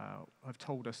industry have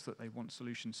told us that they want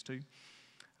solutions to.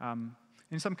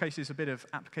 In some cases, a bit of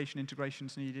application integration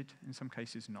is needed, in some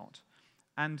cases not.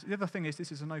 And the other thing is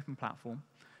this is an open platform,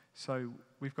 so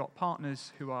we've got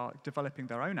partners who are developing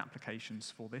their own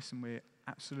applications for this, and we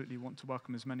absolutely want to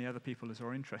welcome as many other people as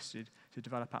are interested to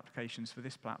develop applications for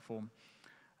this platform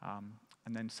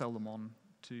and then sell them on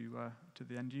to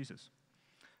the end users.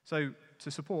 So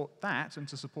to support that and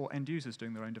to support end users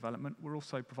doing their own development, we're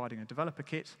also providing a developer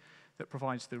kit that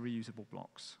provides the reusable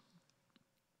blocks.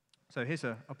 So here's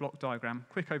a block diagram,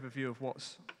 quick overview of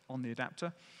what's on the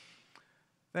adapter.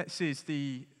 This is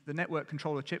the network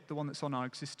controller chip, the one that's on our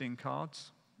existing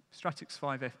cards, Stratix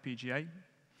 5 FPGA.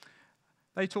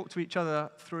 They talk to each other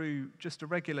through just a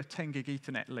regular 10 gig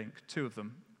Ethernet link, two of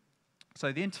them.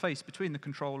 So the interface between the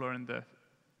controller and the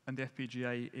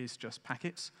FPGA is just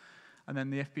packets. And then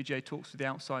the FPGA talks to the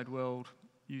outside world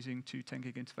using two 10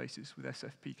 gig interfaces with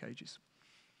SFP cages.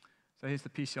 So here's the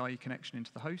PCIe connection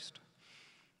into the host.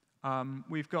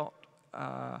 We've got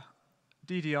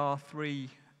DDR3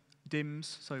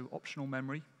 DIMMs, so optional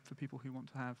memory for people who want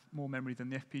to have more memory than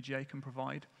the FPGA can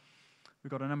provide.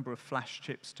 We've got a number of flash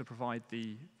chips to provide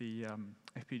the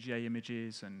FPGA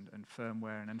images and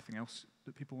firmware and anything else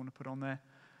that people want to put on there.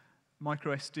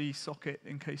 Micro SD socket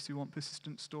in case you want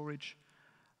persistent storage.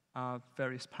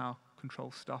 Various power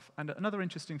control stuff. And another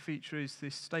interesting feature is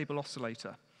this stable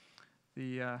oscillator.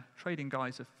 The trading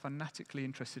guys are fanatically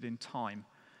interested in time,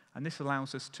 and this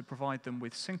allows us to provide them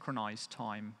with synchronized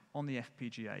time on the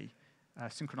FPGA,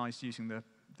 synchronized using the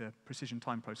Precision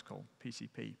Time Protocol,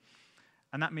 PCP.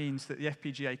 And that means that the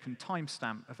FPGA can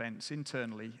timestamp events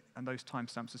internally, and those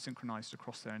timestamps are synchronized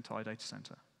across their entire data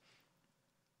center.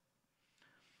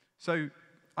 So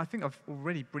I think I've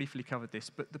already briefly covered this,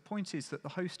 but the point is that the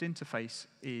host interface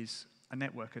is a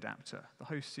network adapter. The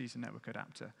host sees a network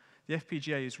adapter. The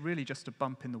FPGA is really just a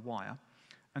bump in the wire.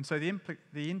 And so the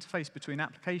interface between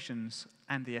applications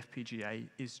and the FPGA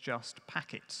is just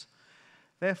packets.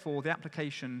 Therefore, the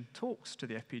application talks to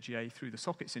the FPGA through the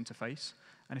sockets interface,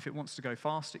 and if it wants to go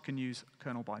fast, it can use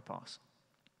kernel bypass.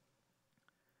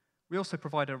 We also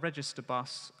provide a register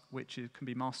bus, which can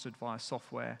be mastered via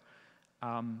software,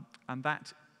 and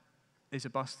that is a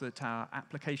bus that our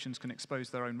applications can expose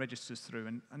their own registers through,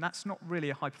 and that's not really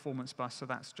a high-performance bus, so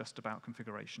that's just about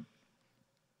configuration.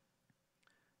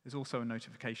 There's also a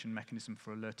notification mechanism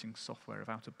for alerting software of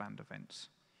out-of-band events.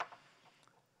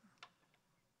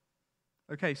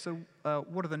 Okay, so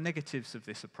what are the negatives of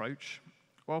this approach?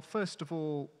 Well, first of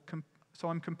all, so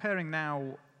I'm comparing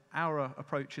now our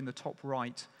approach in the top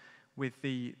right with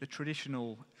the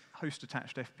traditional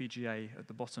host-attached FPGA at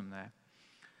the bottom there.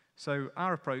 So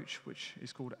our approach, which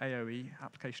is called AOE,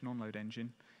 Application Onload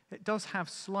Engine, it does have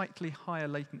slightly higher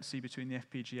latency between the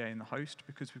FPGA and the host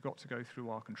because we've got to go through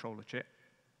our controller chip.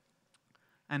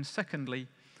 And secondly,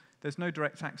 there's no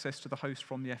direct access to the host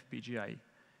from the FPGA,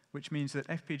 which means that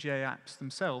FPGA apps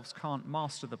themselves can't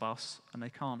master the bus and they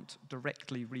can't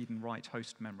directly read and write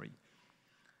host memory.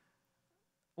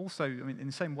 Also, I mean, in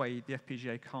the same way, the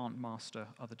FPGA can't master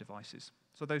other devices.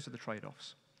 So those are the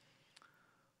trade-offs.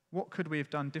 What could we have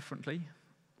done differently?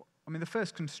 I mean, the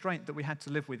first constraint that we had to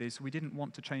live with is we didn't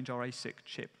want to change our ASIC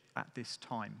chip at this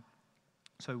time.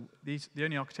 So the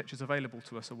only architectures available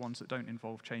to us are ones that don't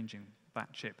involve changing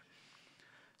that chip.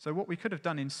 So what we could have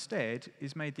done instead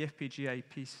is made the FPGA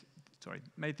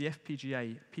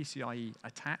PCIe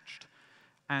attached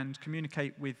and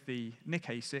communicate with the NIC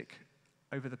ASIC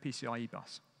over the PCIe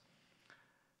bus.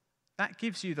 That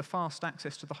gives you the fast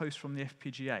access to the host from the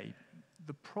FPGA.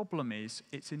 The problem is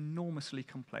it's enormously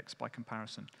complex by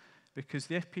comparison, because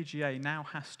the FPGA now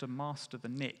has to master the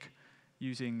NIC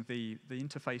using the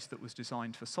interface that was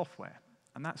designed for software,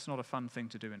 and that's not a fun thing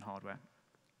to do in hardware.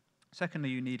 Secondly,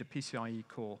 you need a PCIe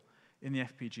core in the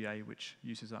FPGA, which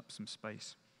uses up some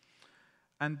space.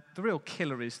 And the real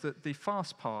killer is that the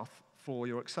fast path for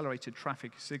your accelerated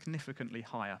traffic is significantly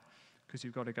higher, because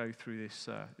you've got to go through this,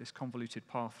 this convoluted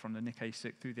path from the NIC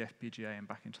ASIC through the FPGA and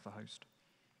back into the host.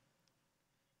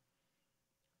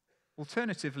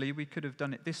 Alternatively, we could have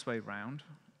done it this way round,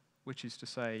 which is to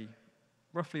say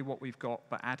roughly what we've got,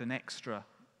 but add an extra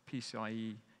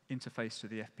PCIe interface to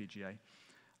the FPGA.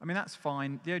 I mean, that's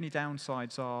fine. The only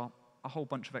downsides are a whole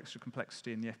bunch of extra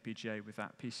complexity in the FPGA with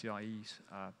that PCIe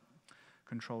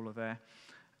controller there.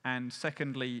 And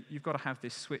secondly, you've got to have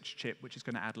this switch chip, which is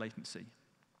going to add latency.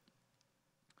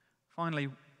 Finally,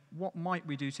 what might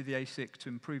we do to the ASIC to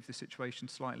improve the situation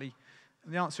slightly?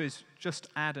 And the answer is just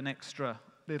add an extra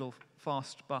little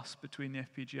fast bus between the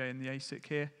FPGA and the ASIC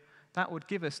here. That would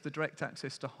give us the direct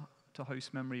access to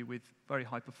host memory with very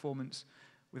high performance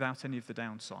without any of the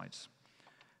downsides.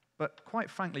 But quite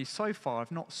frankly, so far,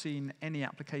 I've not seen any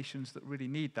applications that really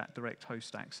need that direct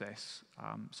host access,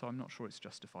 so I'm not sure it's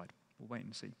justified. We'll wait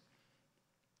and see.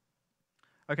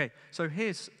 OK, so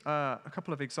here's a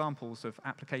couple of examples of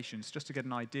applications, just to get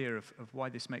an idea of why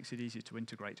this makes it easier to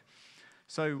integrate.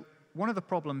 So one of the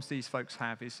problems these folks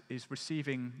have is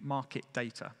receiving market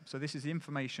data. So this is the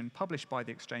information published by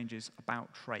the exchanges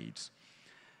about trades.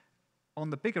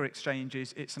 On the bigger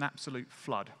exchanges, it's an absolute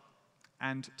flood.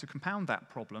 And to compound that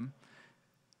problem,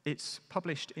 it's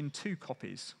published in 2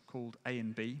 copies called A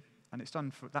and B. And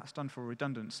that's done for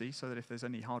redundancy, so that if there's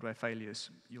any hardware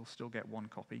failures, you'll still get 1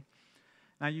 copy.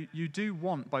 Now, you do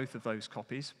want both of those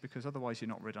copies, because otherwise you're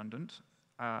not redundant.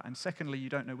 And secondly, you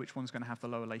don't know which one's going to have the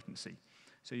lower latency.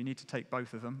 So you need to take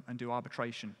both of them and do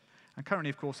arbitration. And currently,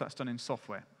 of course, that's done in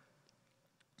software.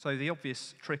 So the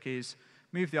obvious trick is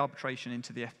move the arbitration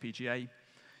into the FPGA.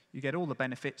 You get all the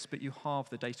benefits, but you halve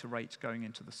the data rate going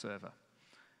into the server.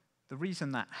 The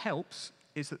reason that helps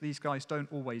is that these guys don't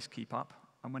always keep up,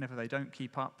 and whenever they don't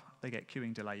keep up, they get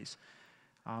queuing delays.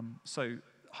 So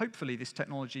hopefully this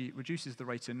technology reduces the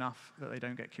rate enough that they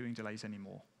don't get queuing delays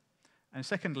anymore. And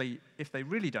secondly, if they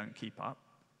really don't keep up,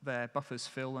 their buffers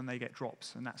fill and they get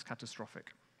drops, and that's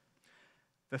catastrophic.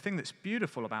 The thing that's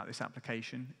beautiful about this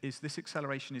application is this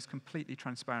acceleration is completely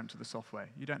transparent to the software.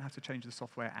 You don't have to change the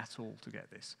software at all to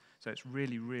get this. So it's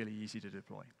really, really easy to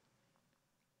deploy.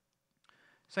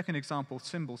 Second example,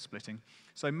 symbol splitting.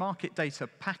 So market data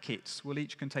packets will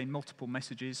each contain multiple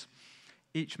messages.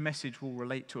 Each message will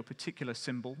relate to a particular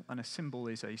symbol, and a symbol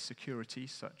is a security,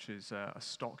 such as a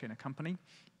stock in a company.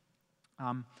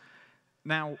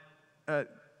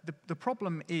 The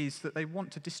problem is that they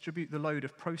want to distribute the load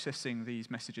of processing these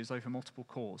messages over multiple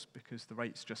cores because the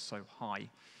rate's just so high.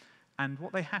 And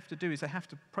what they have to do is they have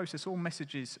to process all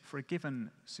messages for a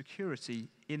given security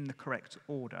in the correct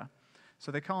order.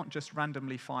 So they can't just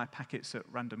randomly fire packets at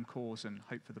random cores and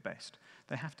hope for the best.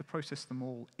 They have to process them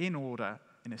all in order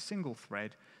in a single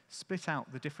thread, split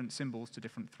out the different symbols to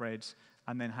different threads,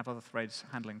 and then have other threads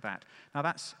handling that. Now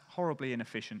that's horribly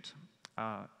inefficient.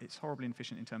 It's horribly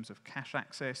inefficient in terms of cache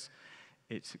access.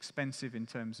 It's expensive in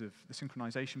terms of the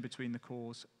synchronization between the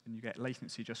cores, and you get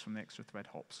latency just from the extra thread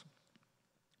hops.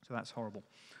 So that's horrible.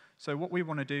 So what we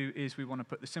want to do is we want to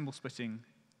put the symbol splitting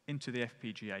into the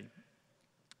FPGA.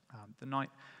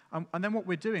 And then what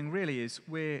we're doing really is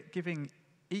we're giving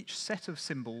each set of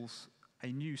symbols a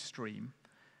new stream.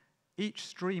 Each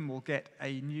stream will get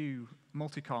a new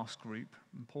multicast group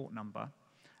and port number.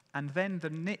 And then the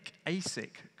NIC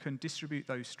ASIC can distribute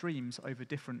those streams over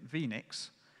different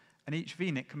VNICs, and each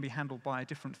VNIC can be handled by a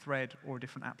different thread or a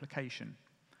different application.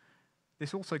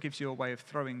 This also gives you a way of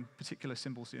throwing particular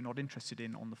symbols that you're not interested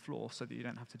in on the floor so that you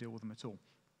don't have to deal with them at all.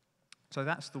 So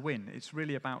that's the win. It's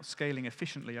really about scaling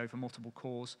efficiently over multiple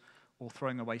cores or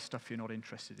throwing away stuff you're not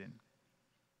interested in.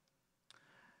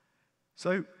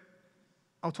 So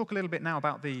I'll talk a little bit now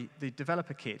about the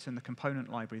developer kit and the component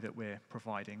library that we're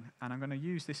providing. And I'm going to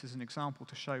use this as an example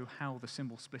to show how the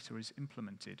symbol splitter is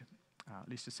implemented, at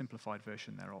least a simplified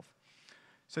version thereof.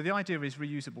 So the idea is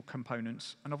reusable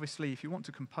components. And obviously, if you want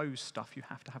to compose stuff, you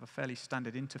have to have a fairly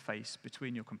standard interface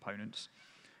between your components.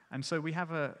 And so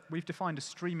we've defined a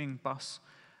streaming bus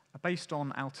based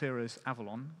on Altera's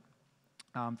Avalon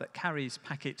that carries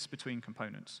packets between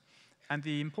components. And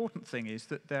the important thing is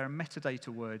that there are metadata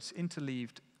words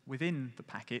interleaved within the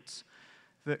packets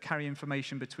that carry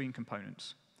information between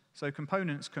components. So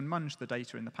components can munge the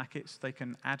data in the packets, they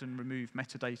can add and remove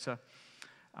metadata,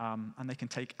 and they can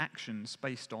take actions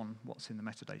based on what's in the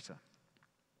metadata.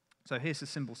 So here's the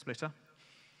symbol splitter.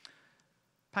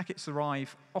 Packets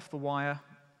arrive off the wire.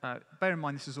 Bear in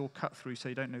mind this is all cut through, so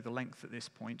you don't know the length at this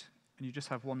point. And you just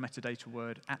have one metadata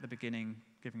word at the beginning,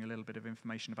 giving a little bit of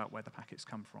information about where the packets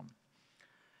come from.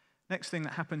 Next thing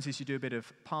that happens is you do a bit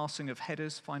of parsing of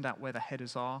headers, find out where the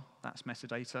headers are. That's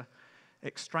metadata.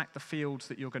 Extract the fields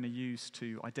that you're going to use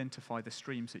to identify the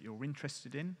streams that you're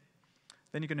interested in.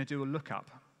 Then you're going to do a lookup.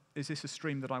 Is this a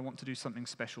stream that I want to do something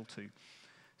special to?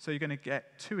 So you're going to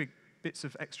get two bits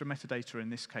of extra metadata in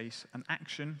this case, an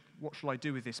action, what shall I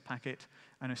do with this packet,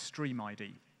 and a stream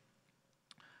ID.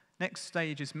 Next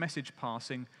stage is message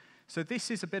parsing. So this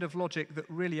is a bit of logic that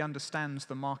really understands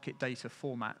the market data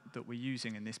format that we're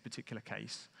using in this particular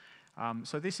case.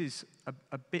 So this is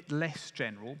a bit less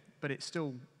general, but it's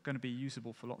still going to be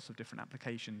usable for lots of different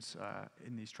applications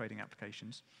in these trading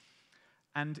applications.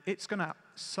 And it's going to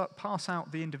pass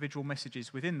out the individual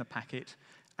messages within the packet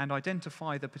and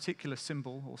identify the particular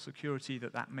symbol or security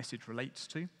that that message relates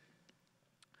to.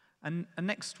 And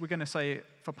next, we're going to say,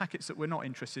 for packets that we're not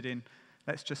interested in,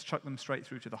 let's just chuck them straight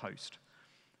through to the host.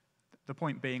 The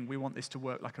point being, we want this to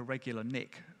work like a regular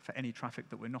NIC for any traffic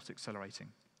that we're not accelerating.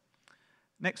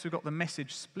 Next, we've got the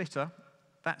message splitter.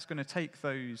 That's going to take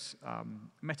those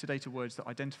metadata words that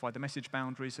identify the message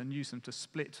boundaries and use them to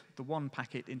split the one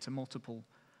packet into multiple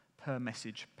per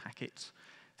message packets.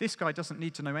 This guy doesn't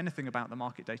need to know anything about the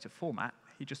market data format.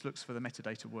 He just looks for the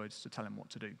metadata words to tell him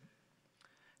what to do.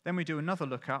 Then we do another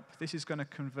lookup. This is going to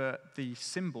convert the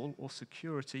symbol or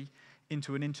security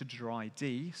into an integer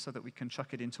ID so that we can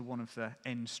chuck it into one of the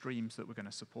end streams that we're going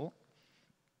to support.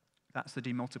 That's the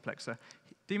demultiplexer.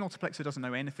 Demultiplexer doesn't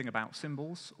know anything about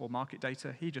symbols or market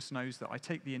data. He just knows that I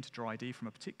take the integer ID from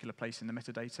a particular place in the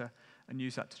metadata and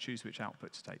use that to choose which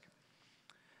output to take.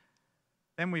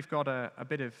 Then we've got a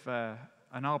bit of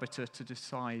an arbiter to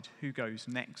decide who goes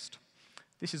next.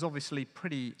 This is obviously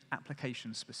pretty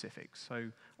application specific.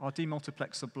 So our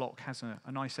demultiplexer block has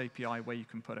a nice API where you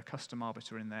can put a custom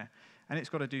arbiter in there. And it's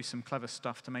got to do some clever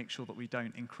stuff to make sure that we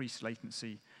don't increase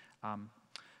latency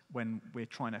when we're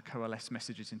trying to coalesce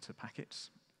messages into packets.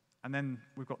 And then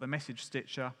we've got the message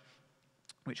stitcher,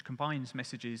 which combines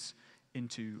messages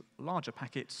into larger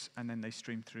packets, and then they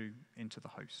stream through into the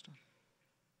host.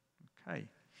 OK.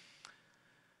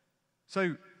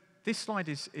 So this slide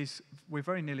we're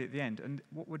very nearly at the end. And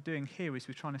what we're doing here is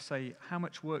we're trying to say, how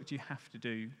much work do you have to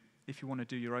do if you want to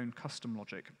do your own custom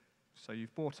logic? So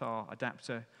you've bought our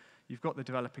adapter, you've got the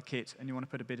developer kit, and you want to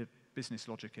put a bit of business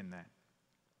logic in there.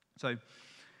 So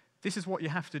this is what you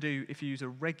have to do if you use a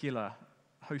regular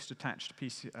host-attached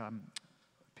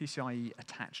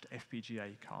PCIe-attached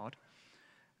FPGA card.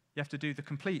 You have to do the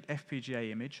complete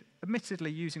FPGA image, admittedly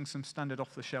using some standard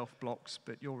off-the-shelf blocks,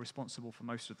 but you're responsible for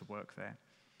most of the work there.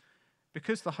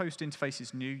 Because the host interface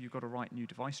is new, you've got to write new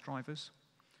device drivers.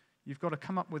 You've got to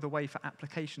come up with a way for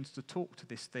applications to talk to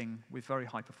this thing with very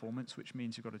high performance, which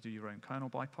means you've got to do your own kernel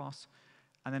bypass.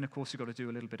 And then, of course, you've got to do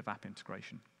a little bit of app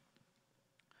integration.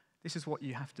 This is what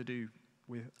you have to do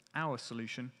with our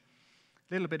solution.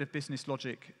 A little bit of business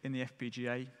logic in the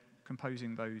FPGA,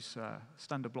 composing those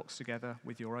standard blocks together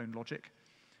with your own logic,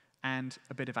 and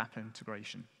a bit of app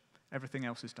integration. Everything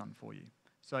else is done for you.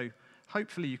 So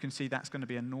hopefully you can see that's going to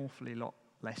be an awfully lot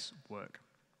less work.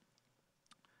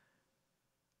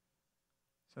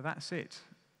 So that's it.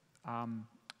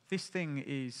 This thing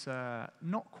is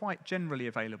not quite generally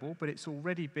available, but it's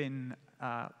already been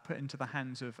put into the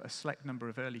hands of a select number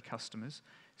of early customers.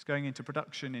 It's going into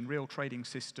production in real trading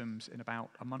systems in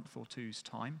about a month or two's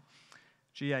time.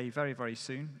 GA very, very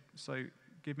soon. So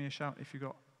give me a shout if you've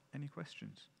got any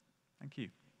questions. Thank you.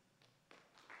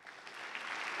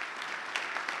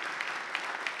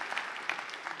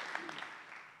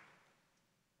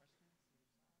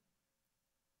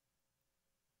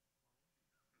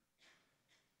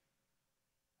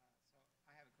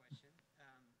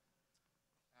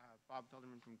 Bob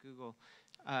Felderman from Google.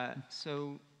 I'm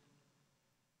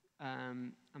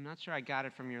not sure I got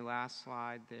it from your last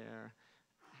slide there.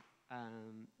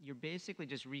 You're basically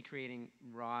just recreating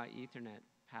raw Ethernet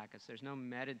packets. There's no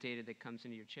metadata that comes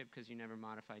into your chip because you never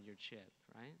modified your chip,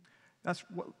 right?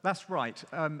 That's right.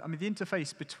 I mean, the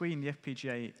interface between the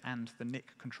FPGA and the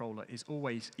NIC controller is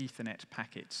always Ethernet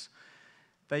packets.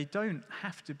 They don't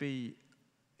have to be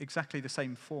exactly the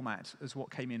same format as what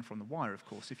came in from the wire, of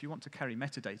course. If you want to carry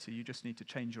metadata, you just need to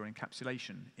change your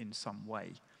encapsulation in some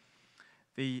way.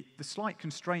 The slight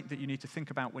constraint that you need to think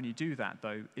about when you do that,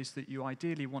 though, is that you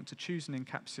ideally want to choose an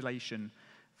encapsulation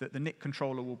that the NIC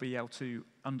controller will be able to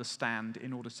understand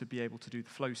in order to be able to do the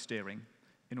flow steering,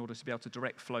 in order to be able to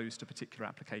direct flows to particular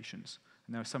applications.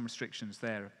 And there are some restrictions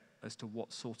there as to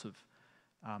what sort of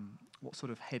what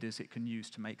sort of headers it can use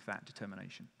to make that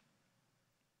determination.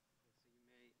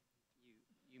 So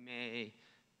you may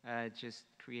just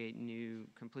create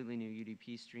completely new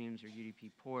UDP streams or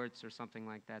UDP ports or something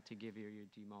like that to give you your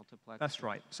demultiplex. That's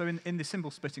right. So in the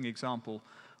symbol splitting example,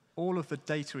 all of the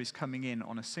data is coming in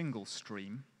on a single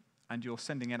stream, and you're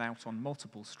sending it out on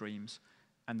multiple streams,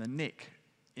 and the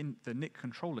NIC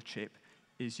controller chip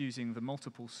is using the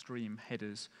multiple stream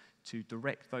headers to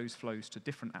direct those flows to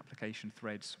different application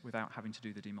threads without having to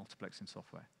do the demultiplexing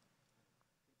software.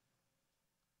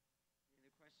 Any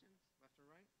other questions, left or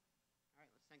right? All right,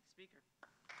 let's thank the speaker.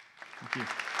 Thank you.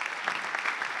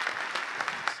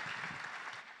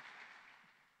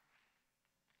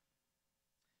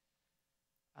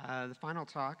 The final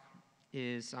talk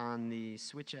is on the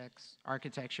SwitchX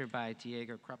Architecture by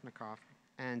Diego Crupnicoff.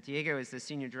 And Diego is the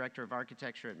Senior Director of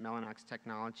Architecture at Mellanox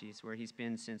Technologies, where he's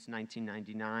been since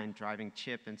 1999, driving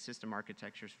chip and system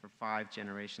architectures for 5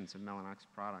 generations of Mellanox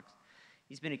products.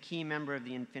 He's been a key member of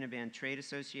the InfiniBand Trade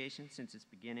Association since its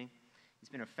beginning. He's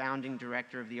been a founding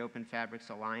director of the Open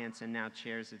Fabrics Alliance and now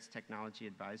chairs its Technology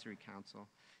Advisory Council.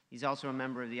 He's also a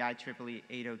member of the IEEE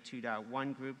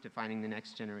 802.1 group, defining the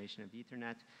next generation of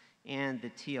Ethernet, and the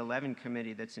T11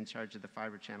 committee that's in charge of the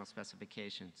fiber channel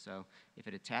specification. So if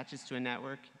it attaches to a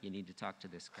network, you need to talk to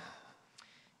this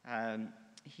guy.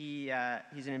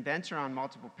 He's an inventor on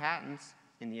multiple patents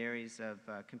in the areas of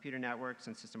computer networks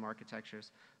and system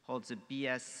architectures, holds a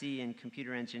BSc in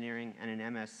computer engineering and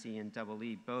an MSc in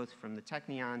EE, both from the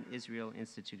Technion Israel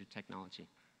Institute of Technology.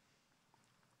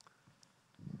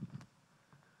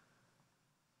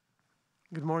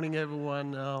 Good morning,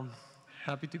 everyone.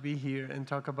 Happy to be here and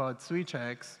talk about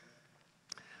SwitchX,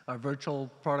 our virtual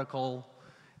protocol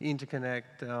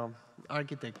interconnect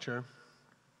architecture.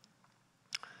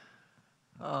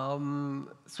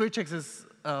 SwitchX is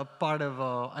part of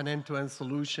an end-to-end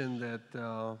solution that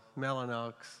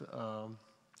Mellanox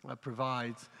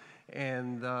provides,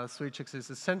 and SwitchX is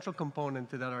a central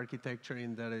component to that architecture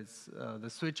in that it's the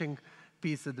switching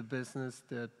piece of the business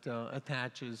that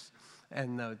attaches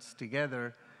end nodes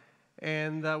together.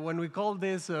 And when we call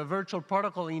this a virtual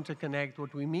protocol interconnect,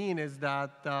 what we mean is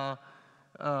that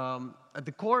at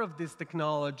the core of this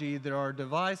technology, there are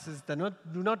devices that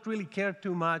do not really care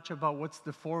too much about what's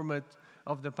the format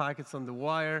of the packets on the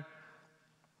wire.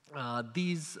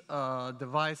 These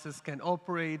devices can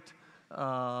operate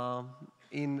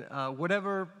in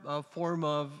whatever form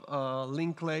of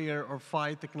link layer or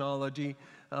PHY technology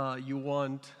you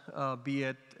want, be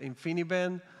it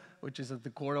InfiniBand, which is at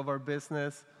the core of our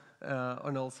business,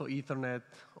 and also Ethernet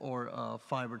or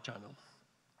fiber channel.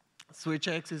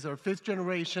 SwitchX is our 5th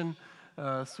generation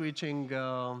switching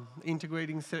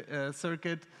integrating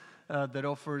circuit that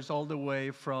offers all the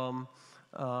way from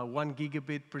 1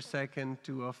 gigabit per second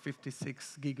to a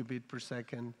 56 gigabit per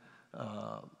second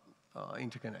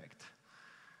interconnect.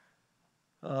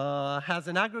 Has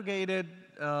an aggregated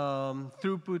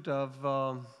throughput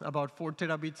of about 4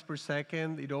 terabits per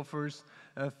second. It offers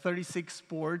 36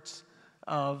 ports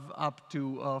of up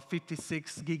to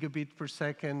 56 gigabit per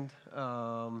second.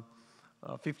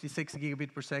 56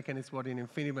 gigabit per second is what in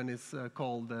InfiniBand is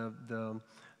called the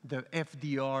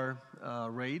FDR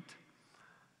rate.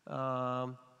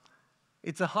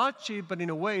 It's a hot chip, but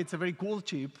in a way it's a very cool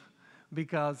chip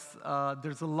because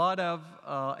there's a lot of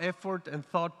effort and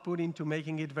thought put into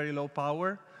making it very low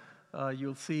power.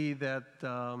 You'll see that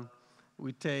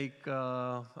we take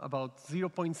about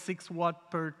 0.6 watt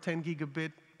per 10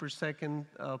 gigabit per second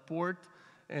port,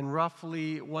 and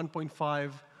roughly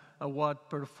 1.5 watt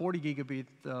per 40 gigabit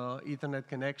Ethernet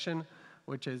connection,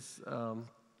 which is a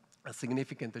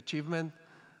significant achievement.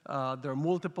 There are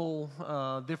multiple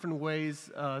different ways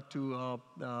to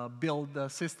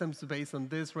build systems based on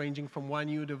this, ranging from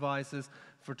 1U devices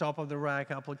for top-of-the-rack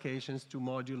applications to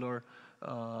modular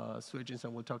switches,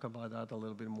 and we'll talk about that a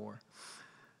little bit more.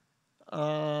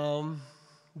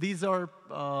 These are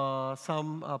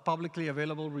some publicly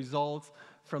available results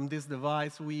from this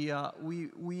device. We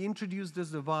introduced this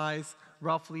device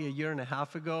roughly a year and a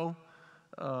half ago.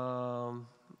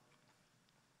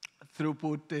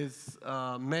 Throughput is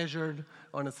measured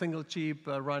on a single chip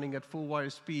running at full wire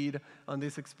speed on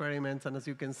these experiments. And as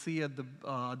you can see at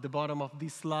the bottom of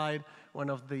this slide, one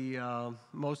of the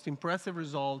most impressive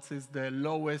results is the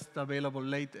lowest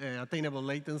available attainable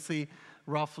latency,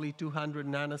 roughly 200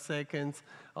 nanoseconds,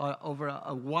 over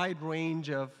a wide range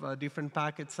of different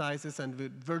packet sizes and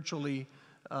with virtually,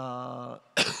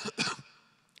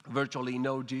 virtually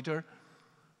no jitter.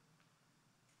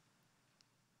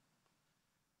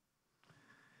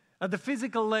 At the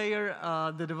physical layer,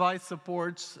 the device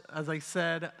supports, as I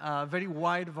said, a very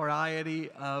wide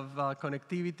variety of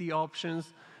connectivity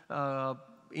options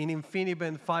in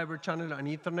InfiniBand, fiber channel, and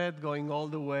Ethernet, going all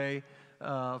the way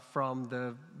from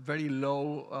the very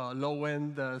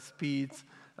low-end speeds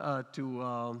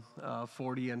to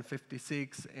 40 and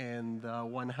 56 and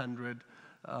 100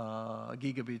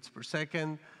 gigabits per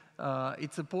second.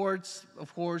 It supports,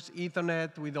 of course,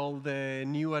 Ethernet with all the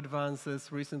new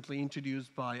advances recently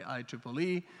introduced by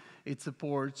IEEE. It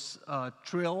supports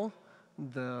Trill,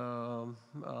 the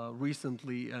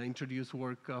recently introduced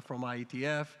work from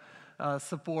IETF.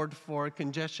 Support for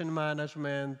congestion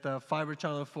management, fiber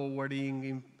channel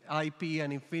forwarding, IP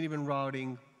and InfiniBand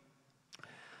routing.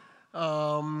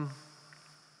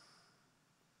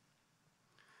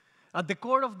 At the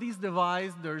core of this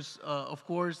device, there's, of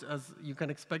course, as you can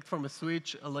expect from a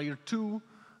switch, a layer 2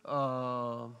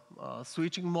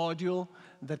 switching module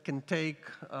that can take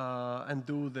and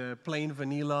do the plain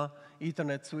vanilla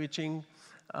Ethernet switching.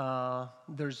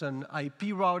 There's an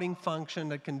IP routing function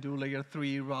that can do layer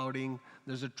 3 routing.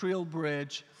 There's a Trill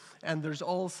bridge. And there's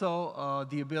also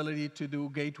the ability to do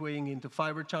gatewaying into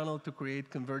fiber channel to create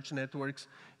converged networks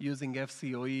using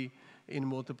FCOE in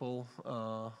multiple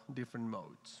different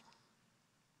modes.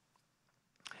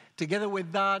 Together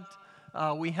with that,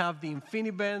 we have the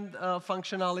InfiniBand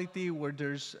functionality, where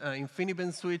there's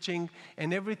InfiniBand switching,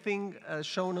 and everything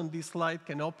shown on this slide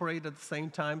can operate at the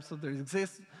same time. So there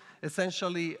exists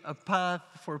essentially a path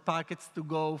for packets to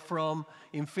go from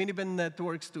InfiniBand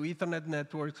networks to Ethernet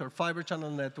networks or fiber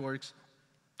channel networks,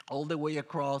 all the way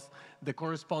across the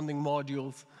corresponding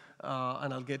modules.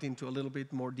 And I'll get into a little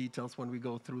bit more details when we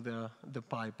go through the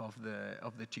pipe of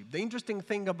the chip. The interesting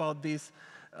thing about this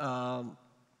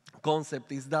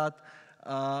concept is that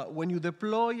when you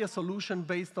deploy a solution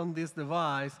based on this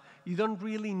device, you don't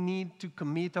really need to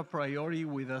commit a priori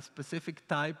with a specific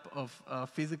type of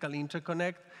physical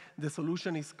interconnect. The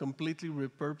solution is completely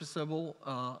repurposable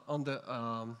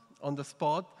on the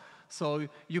spot. So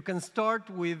you can start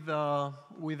with an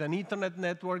Ethernet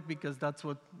network, because that's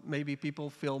what maybe people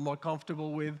feel more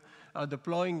comfortable with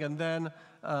deploying, and then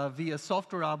via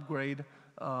software upgrade,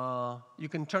 you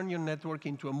can turn your network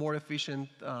into a more efficient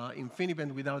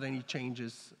InfiniBand without any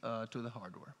changes to the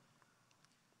hardware.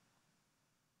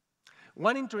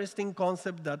 One interesting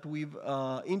concept that we've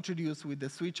introduced with the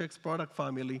SwitchX product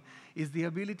family is the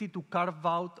ability to carve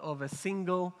out of a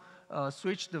single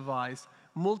switch device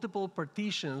multiple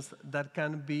partitions that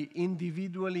can be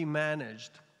individually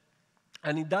managed.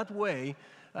 And in that way,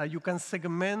 you can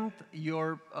segment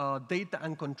your data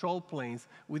and control planes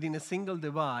within a single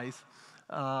device,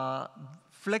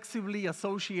 flexibly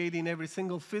associating every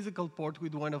single physical port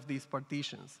with one of these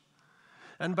partitions.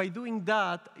 And by doing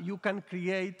that, you can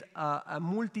create a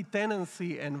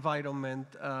multi-tenancy environment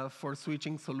for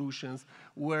switching solutions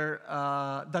where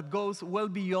that goes well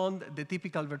beyond the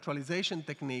typical virtualization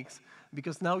techniques,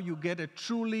 because now you get a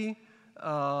truly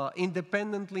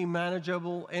independently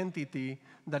manageable entity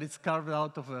that is carved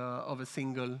out of a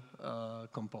single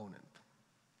component.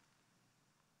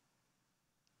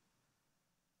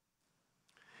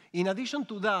 In addition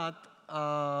to that,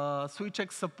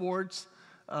 SwitchX supports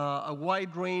a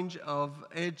wide range of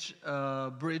edge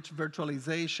bridge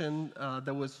virtualization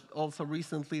that was also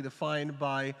recently defined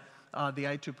by the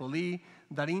IEEE,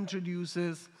 that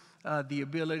introduces the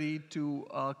ability to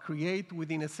create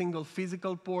within a single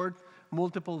physical port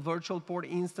multiple virtual port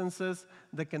instances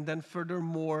that can then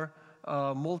furthermore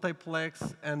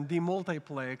multiplex and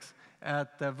demultiplex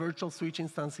at virtual switch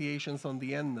instantiations on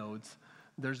the end nodes.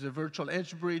 There's the virtual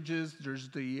edge bridges, there's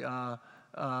the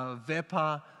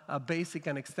VEPA basic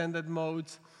and extended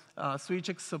modes.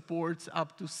 SwitchX supports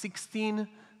up to 16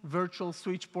 virtual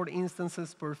switch port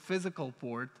instances per physical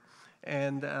port.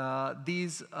 And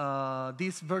these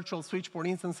virtual switch port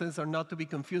instances are not to be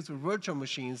confused with virtual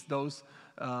machines. Those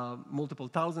multiple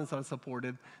thousands are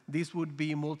supported. These would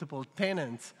be multiple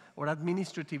tenants or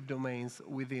administrative domains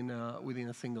within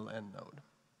a single end node.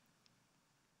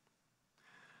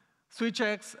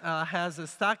 SwitchX has a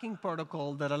stacking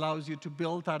protocol that allows you to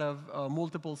build out of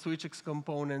multiple SwitchX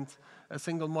components a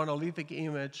single monolithic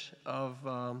image of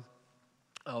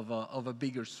a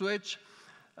bigger switch.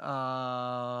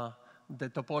 The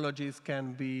topologies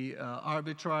can be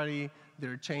arbitrary.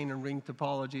 They're chain and ring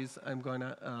topologies. I'm going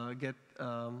to get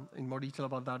in more detail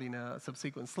about that in a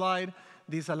subsequent slide.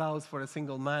 This allows for a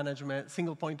single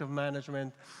point of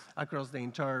management across the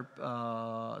entire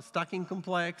stacking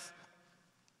complex.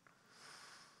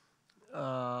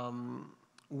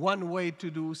 One way to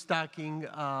do stacking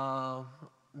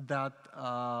that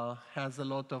has a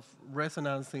lot of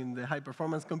resonance in the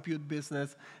high-performance compute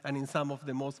business and in some of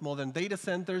the most modern data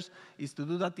centers, is to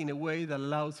do that in a way that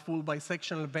allows full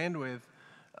bisectional bandwidth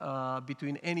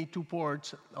between any two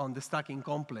ports on the stacking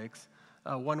complex.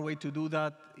 One way to do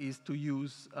that is to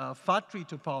use fat tree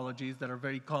topologies that are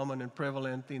very common and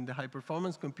prevalent in the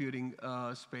high-performance computing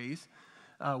space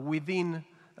within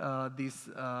this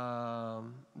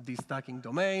stacking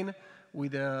domain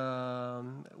with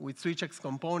SwitchX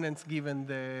components. Given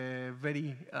the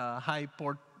very high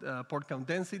port count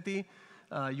density,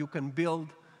 you can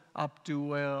build up to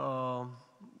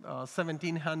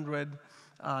 1,700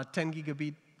 10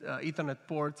 gigabit Ethernet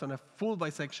ports on a full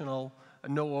bisectional,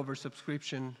 no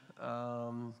oversubscription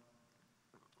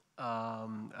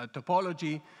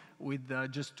topology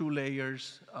with just 2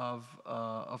 layers of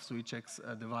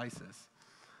SwitchX devices.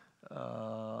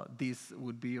 This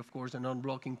would be, of course, a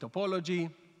non-blocking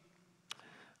topology.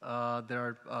 There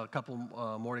are a couple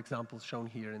more examples shown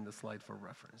here in the slide for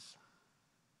reference.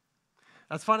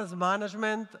 As far as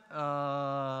management,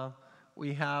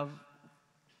 we have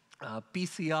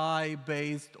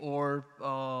PCI-based or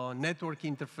network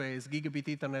interface,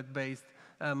 gigabit Ethernet-based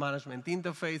management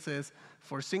interfaces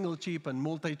for single chip and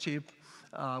multi-chip,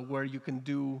 where you can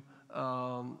do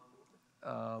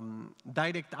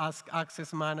direct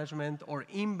access management or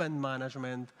in-band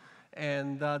management.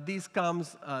 And this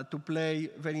comes to play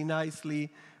very nicely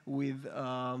with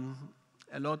a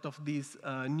lot of these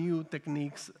new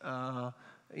techniques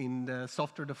in the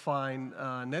software-defined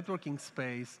networking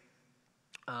space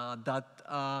that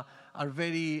are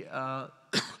very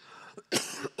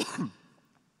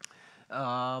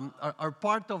are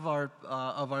part of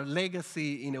our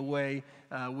legacy in a way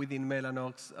within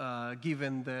Mellanox,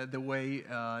 given the way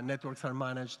networks are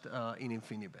managed in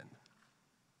InfiniBand.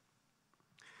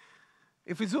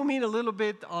 If we zoom in a little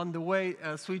bit on the way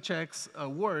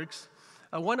SwitchX works,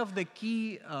 one of the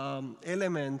key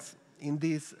elements in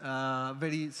this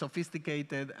very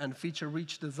sophisticated and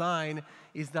feature-rich design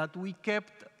is that we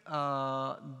kept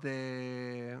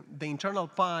the internal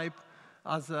pipe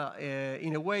as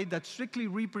in a way that strictly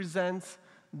represents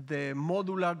the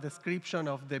modular description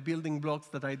of the building blocks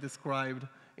that I described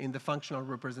in the functional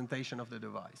representation of the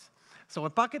device. So a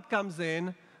packet comes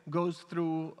in, goes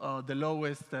through the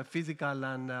lowest physical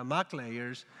and MAC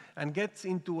layers, and gets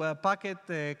into a packet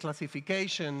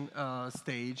classification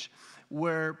stage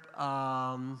where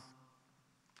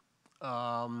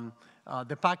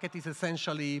the packet is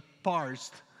essentially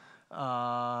parsed.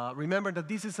 Remember that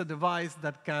this is a device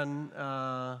that can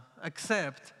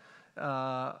accept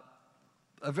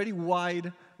a very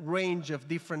wide range of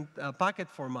different packet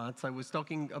formats. I was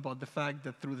talking about the fact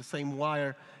that through the same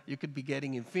wire, you could be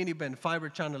getting InfiniBand, fiber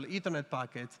channel, Ethernet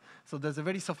packets. So there's a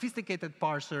very sophisticated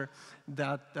parser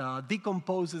that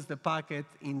decomposes the packet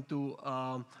into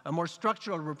a more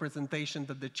structural representation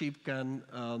that the chip can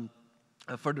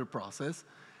further process.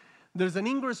 There's an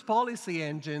ingress policy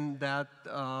engine that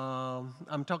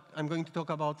I'm going to talk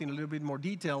about in a little bit more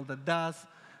detail that does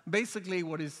basically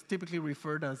what is typically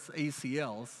referred as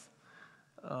ACLs.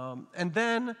 And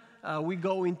then we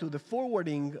go into the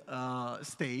forwarding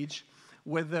stage,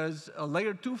 where there's a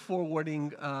layer 2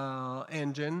 forwarding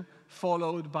engine,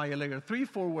 followed by a layer 3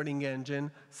 forwarding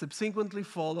engine, subsequently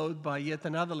followed by yet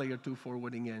another layer 2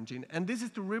 forwarding engine. And this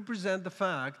is to represent the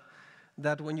fact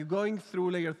that when you're going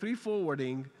through layer 3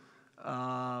 forwarding,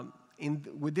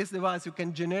 with this device, you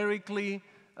can generically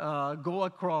go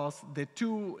across the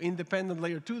 2 independent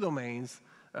layer 2 domains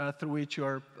through which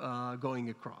you're going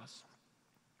across.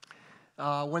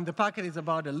 When the packet is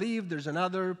about to leave, there's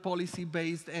another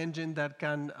policy-based engine that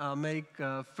can make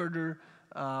further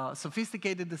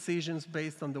sophisticated decisions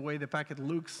based on the way the packet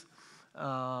looks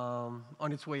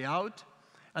on its way out.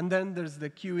 And then there's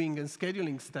the queuing and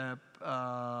scheduling step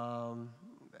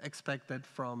expected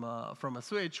from a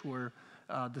switch, where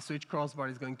the switch crossbar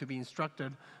is going to be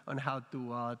instructed on how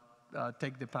to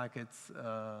take the packets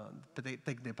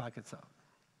out.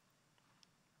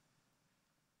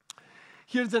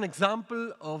 Here's an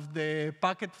example of the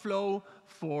packet flow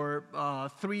for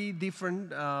three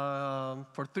different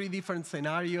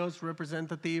scenarios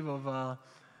representative of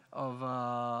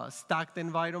a stacked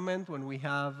environment when we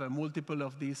have multiple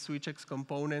of these SwitchX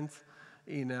components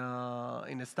in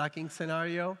a stacking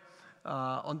scenario.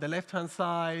 On the left-hand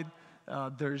side,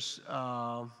 there's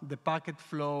the packet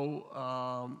flow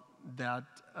that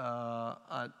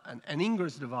an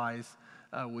ingress device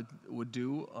would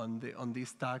do on this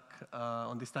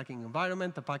stacking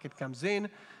environment. The packet comes in.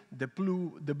 The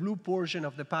blue portion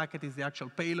of the packet is the actual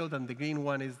payload, and the green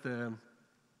one is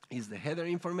the header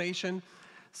information.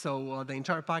 So the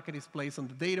entire packet is placed on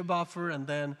the data buffer, and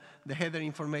then the header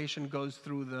information goes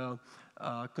through the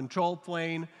control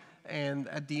plane. And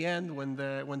at the end, when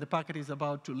the packet is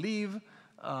about to leave,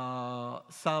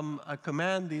 some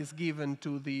command is given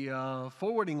to the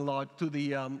forwarding log, to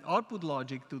the output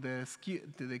logic, to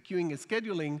the queuing and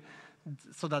scheduling,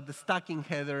 so that the stacking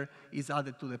header is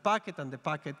added to the packet, and the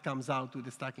packet comes out with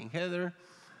the stacking header.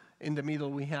 In the middle,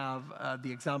 we have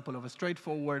the example of a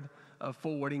straightforward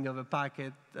forwarding of a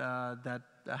packet that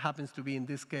happens to be, in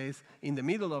this case, in the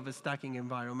middle of a stacking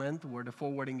environment, where the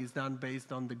forwarding is done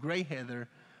based on the gray header,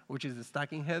 which is the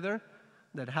stacking header.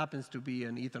 That happens to be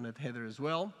an Ethernet header as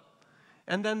well.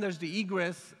 And then there's the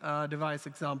egress device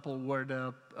example, where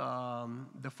the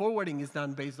forwarding is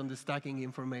done based on the stacking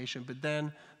information, but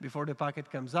then before the packet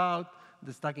comes out,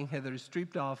 the stacking header is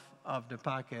stripped off of the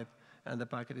packet, and the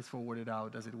packet is forwarded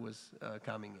out as it was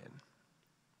coming in.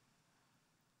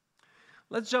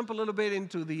 Let's jump a little bit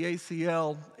into the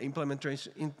ACL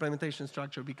implementation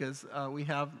structure, because we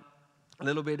have a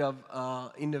little bit of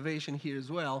innovation here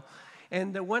as well.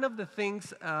 And one of the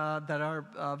things that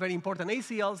are very important,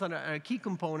 ACLs are a key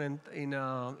component in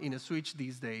a switch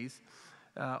these days,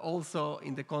 also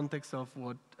in the context of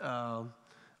what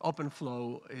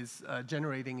OpenFlow is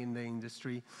generating in the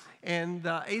industry. And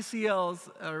ACLs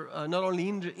are not only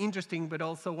interesting, but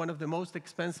also one of the most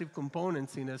expensive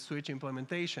components in a switch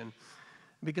implementation,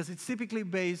 because it's typically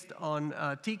based on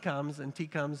TCAMs, and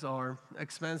TCAMs are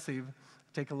expensive,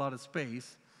 take a lot of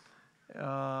space.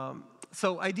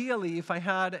 So ideally, if I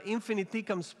had infinite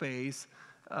TCAM space,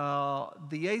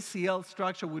 the ACL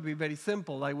structure would be very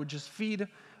simple. I would just feed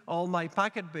all my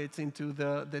packet bits into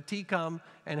the TCAM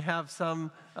and have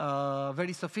some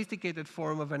very sophisticated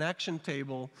form of an action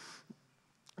table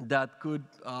that could,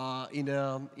 in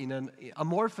an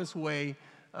amorphous way,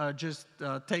 just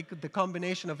take the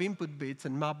combination of input bits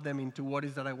and map them into what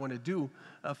is that I want to do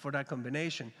for that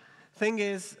combination. Thing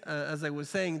is, as I was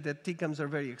saying, that TCAMs are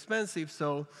very expensive,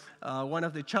 so one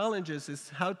of the challenges is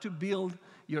how to build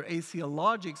your ACL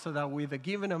logic so that with a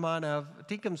given amount of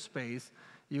TCAM space,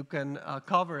 you can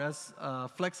cover as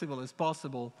flexible as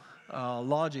possible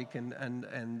logic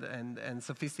and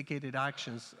sophisticated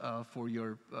actions for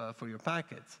your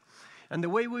packets. And the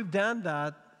way we've done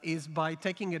that is by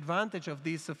taking advantage of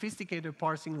this sophisticated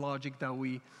parsing logic that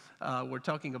we were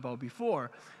talking about before,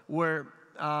 where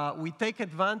we take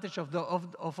advantage of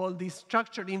all this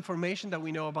structured information that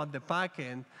we know about the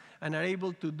packet and are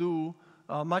able to do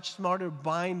much smarter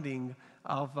binding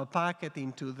of a packet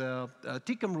into the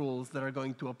TCAM rules that are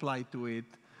going to apply to it.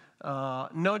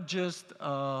 Not just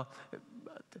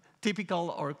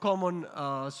typical or common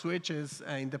switches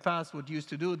in the past what used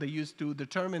to do, they used to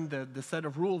determine the set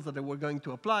of rules that they were going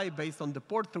to apply based on the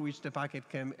port through which the packet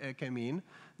came in.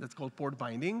 That's called port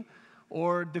binding.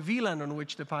 Or the VLAN on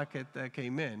which the packet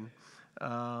came in.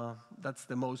 That's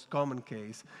the most common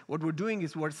case. What we're doing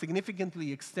is we're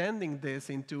significantly extending this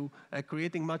into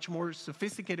creating much more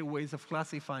sophisticated ways of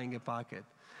classifying a packet.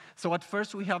 So at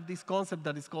first we have this concept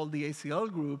that is called the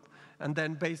ACL group, and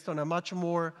then based on a much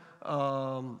more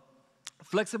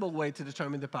flexible way to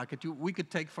determine the packet, we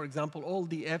could take, for example, all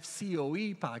the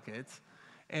FCOE packets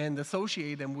and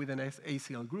associate them with an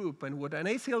ACL group. And what an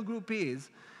ACL group is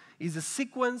a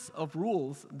sequence of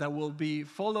rules that will be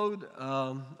followed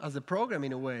as a program,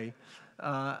 in a way,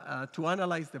 to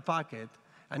analyze the packet.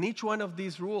 And each one of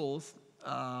these rules,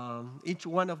 each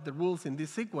one of the rules in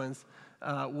this sequence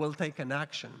will take an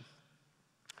action.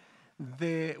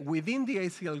 Within the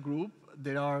ACL group,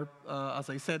 there are, as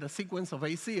I said, a sequence of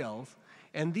ACLs.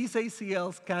 And these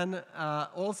ACLs can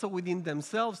also within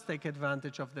themselves take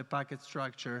advantage of the packet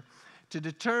structure to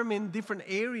determine different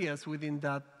areas within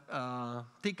that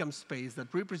TCAM space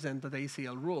that represent that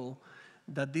ACL rule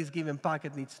that this given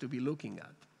packet needs to be looking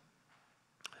at.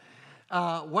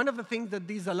 One of the things that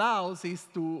this allows is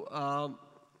to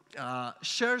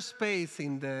share space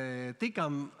in the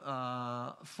TCAM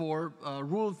for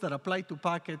rules that apply to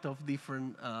packet of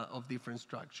different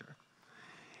structure.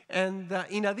 And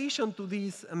in addition to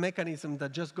this mechanism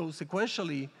that just goes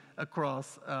sequentially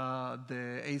across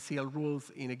the ACL rules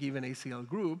in a given ACL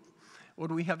group, what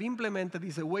we have implemented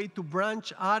is a way to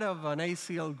branch out of an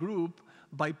ACL group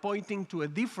by pointing to a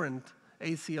different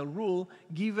ACL rule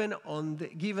given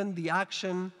the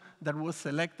action that was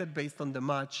selected based on the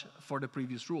match for the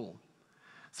previous rule.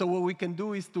 So what we can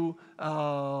do is to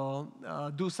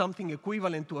do something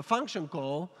equivalent to a function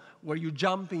call where you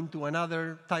jump into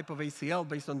another type of ACL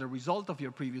based on the result of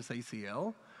your previous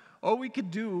ACL. Or we could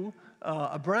do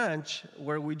a branch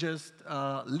where we just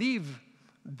leave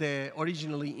the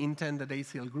originally intended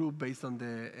ACL group based on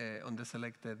the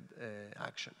selected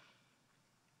action.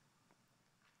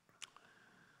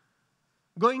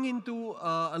 Going into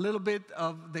a little bit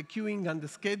of the queuing and the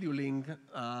scheduling,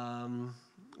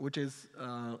 which is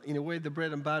in a way the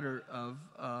bread and butter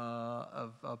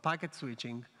of packet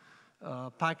switching.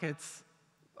 Packets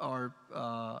are,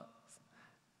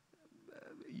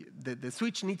 the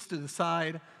switch needs to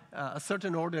decide a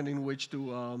certain order in which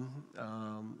to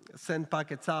send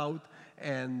packets out,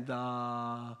 and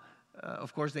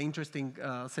of course, the interesting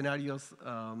scenarios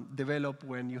develop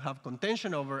when you have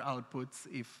contention over outputs.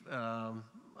 If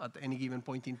at any given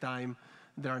point in time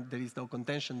there is no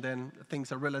contention, then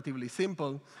things are relatively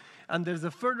simple. And there's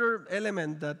a further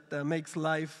element that makes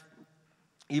life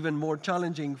even more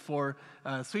challenging for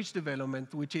switch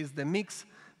development, which is the mix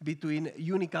between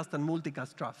unicast and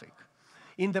multicast traffic.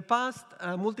 In the past,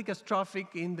 multicast traffic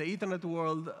in the Ethernet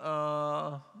world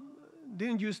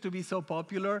didn't used to be so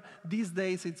popular. These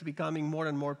days, it's becoming more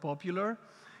and more popular.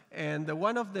 And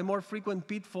one of the more frequent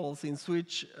pitfalls in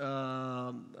switch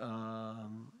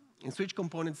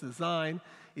components design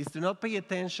is to not pay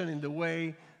attention in the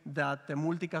way that the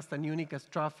multicast and unicast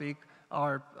traffic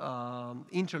are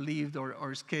interleaved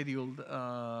or scheduled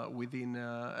within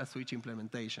a switch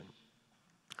implementation.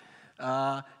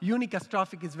 Unicast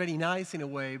traffic is very nice in a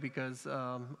way because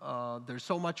there's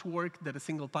so much work that a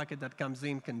single packet that comes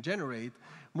in can generate.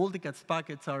 Multicast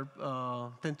packets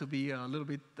tend to be a little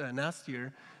bit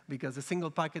nastier because a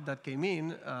single packet that came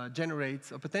in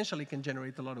generates, or potentially can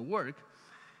generate a lot of work.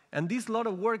 And this lot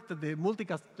of work that the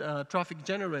multicast traffic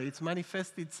generates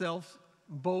manifests itself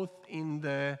both in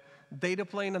the data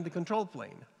plane and the control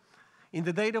plane. In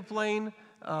the data plane,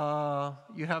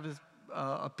 you have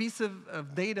a piece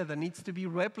of data that needs to be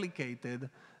replicated,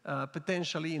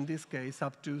 potentially, in this case,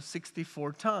 up to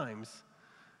 64 times.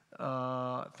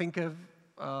 Think of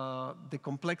the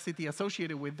complexity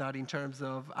associated with that in terms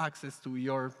of access to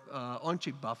your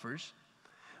on-chip buffers.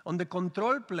 On the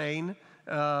control plane,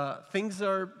 things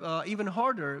are even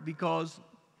harder because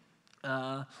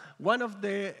one of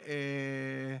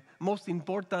the most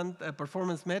important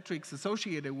performance metrics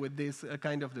associated with this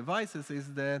kind of devices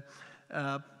is the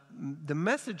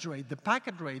message rate, the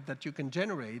packet rate that you can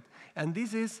generate, and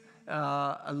this is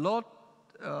a lot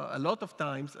of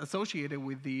times associated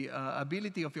with the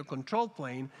ability of your control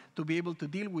plane to be able to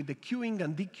deal with the queuing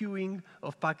and dequeuing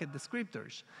of packet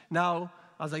descriptors. Now,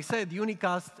 as I said,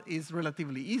 unicast is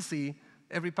relatively easy.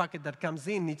 Every packet that comes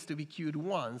in needs to be queued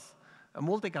once. A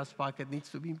multicast packet needs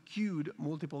to be queued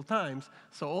multiple times.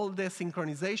 So all the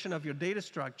synchronization of your data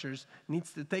structures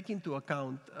needs to take into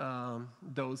account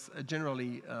those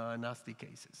generally nasty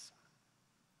cases.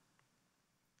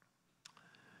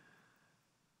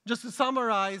 Just to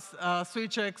summarize,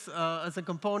 SwitchX as a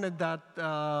component that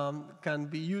can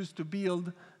be used to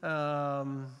build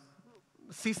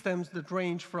systems that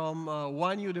range from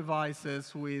 1U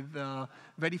devices with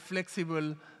very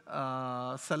flexible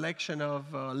selection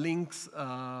of links,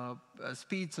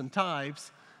 speeds, and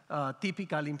types.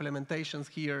 Typical implementations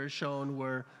here shown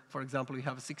where, for example, you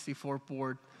have a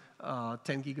 64-port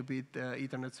 10 gigabit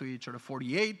Ethernet switch or a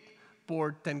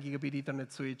 48-port 10 gigabit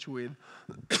Ethernet switch with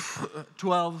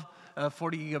 12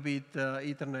 40 gigabit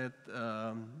Ethernet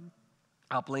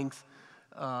uplinks.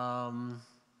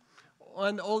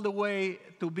 And all the way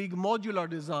to big modular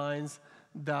designs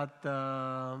that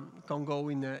can go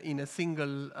in a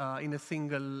single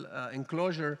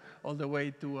enclosure, all the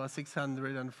way to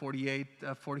 648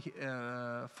 40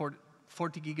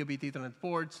 gigabit Ethernet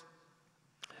ports,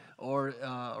 or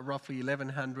roughly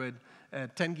 1,100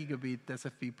 10 gigabit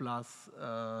SFP plus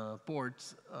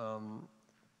ports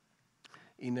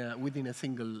within a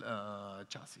single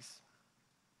chassis.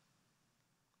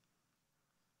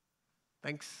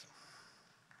 Thanks.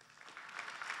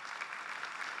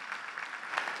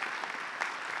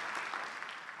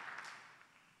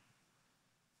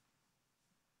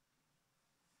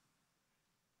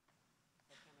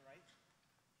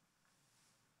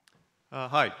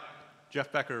 Hi,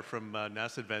 Jeff Becker from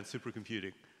NASA Advanced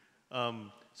Supercomputing.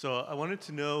 So I wanted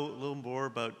to know a little more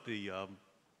about the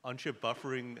on-chip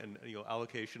buffering and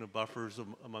allocation of buffers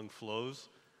among flows,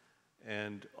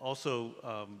 and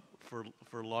also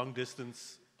for long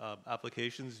distance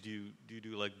applications, do you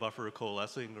do like buffer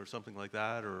coalescing or something like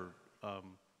that, or?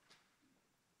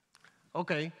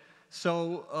 Okay,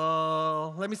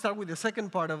 so let me start with the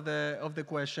second part of the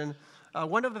question.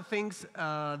 One of the things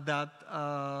that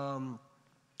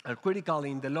are critical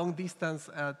in the long distance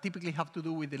typically have to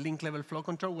do with the link level flow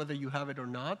control, whether you have it or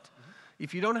not.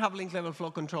 If you don't have link level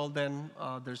flow control, then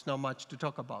there's not much to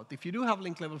talk about. If you do have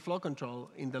link level flow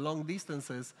control in the long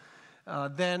distances,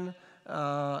 then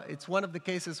it's one of the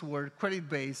cases where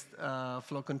credit-based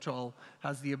flow control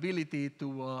has the ability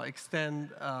to extend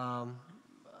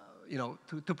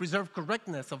to preserve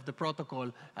correctness of the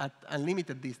protocol at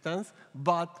unlimited distance,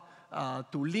 but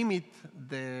to limit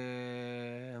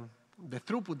the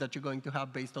throughput that you're going to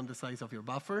have based on the size of your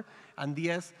buffer. And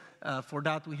yes, for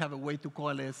that, we have a way to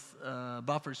coalesce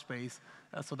buffer space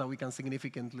so that we can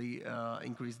significantly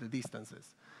increase the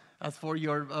distances. As for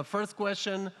your first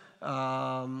question,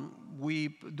 we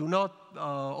do not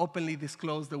openly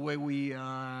disclose the way we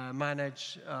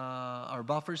manage our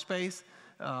buffer space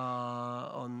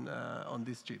on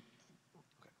this chip.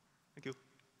 Okay. Thank you.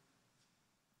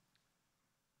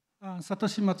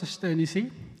 Satoshi Matsushita,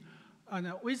 NEC.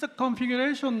 And with the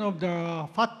configuration of the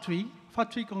fat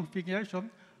tree configuration,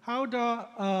 how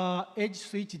the edge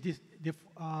switch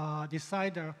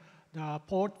decide the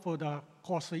port for the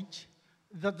core switch?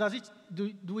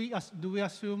 Do we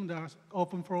assume the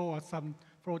open flow or some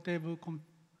flow table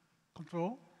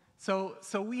control? So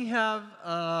we have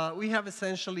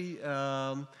essentially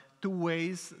two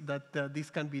ways that this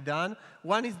can be done.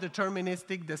 One is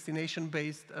deterministic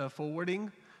destination-based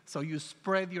forwarding. So you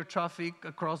spread your traffic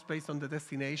across based on the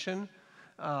destination.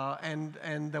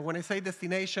 And when I say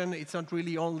destination, it's not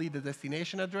really only the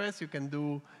destination address. You can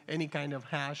do any kind of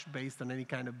hash based on any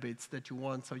kind of bits that you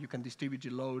want, so you can distribute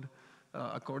your load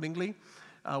accordingly.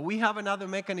 We have another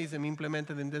mechanism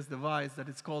implemented in this device that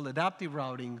is called adaptive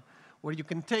routing, where you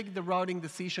can take the routing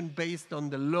decision based on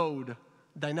the load,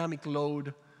 dynamic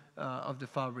load of the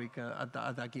fabric at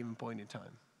that given point in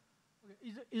time.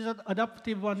 Is that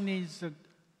adaptive one is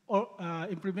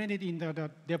implemented in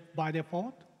by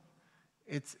default?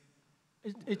 It's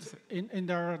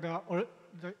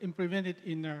implemented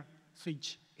in the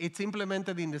switch. It's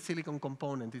implemented in the silicon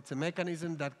component. It's a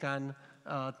mechanism that can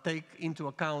take into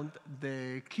account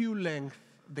the queue length,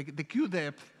 the queue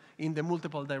depth in the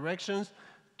multiple directions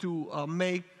to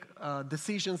make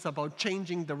decisions about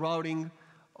changing the routing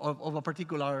of a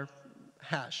particular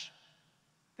hash.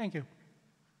 Thank you.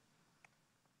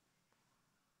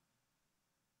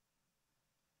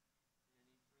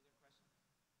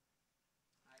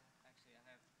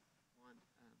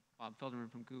 Bob Felderman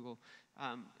from Google.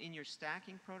 In your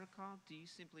stacking protocol, do you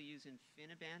simply use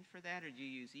InfiniBand for that, or do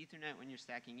you use Ethernet when you're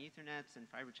stacking Ethernets and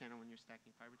Fiber Channel when you're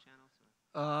stacking Fiber Channels?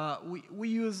 We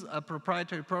use a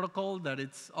proprietary protocol that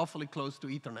it's awfully close to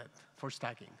Ethernet for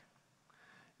stacking.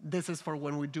 This is for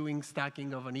when we're doing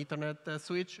stacking of an Ethernet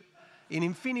switch. In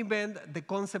InfiniBand, the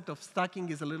concept of stacking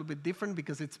is a little bit different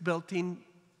because it's built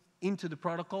into the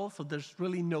protocol, so there's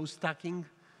really no stacking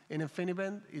in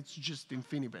InfiniBand. It's just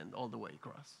InfiniBand all the way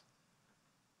across.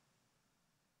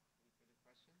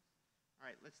 All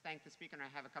right, let's thank the speaker, and I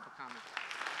have a couple comments.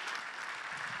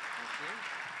 Thank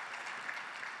you.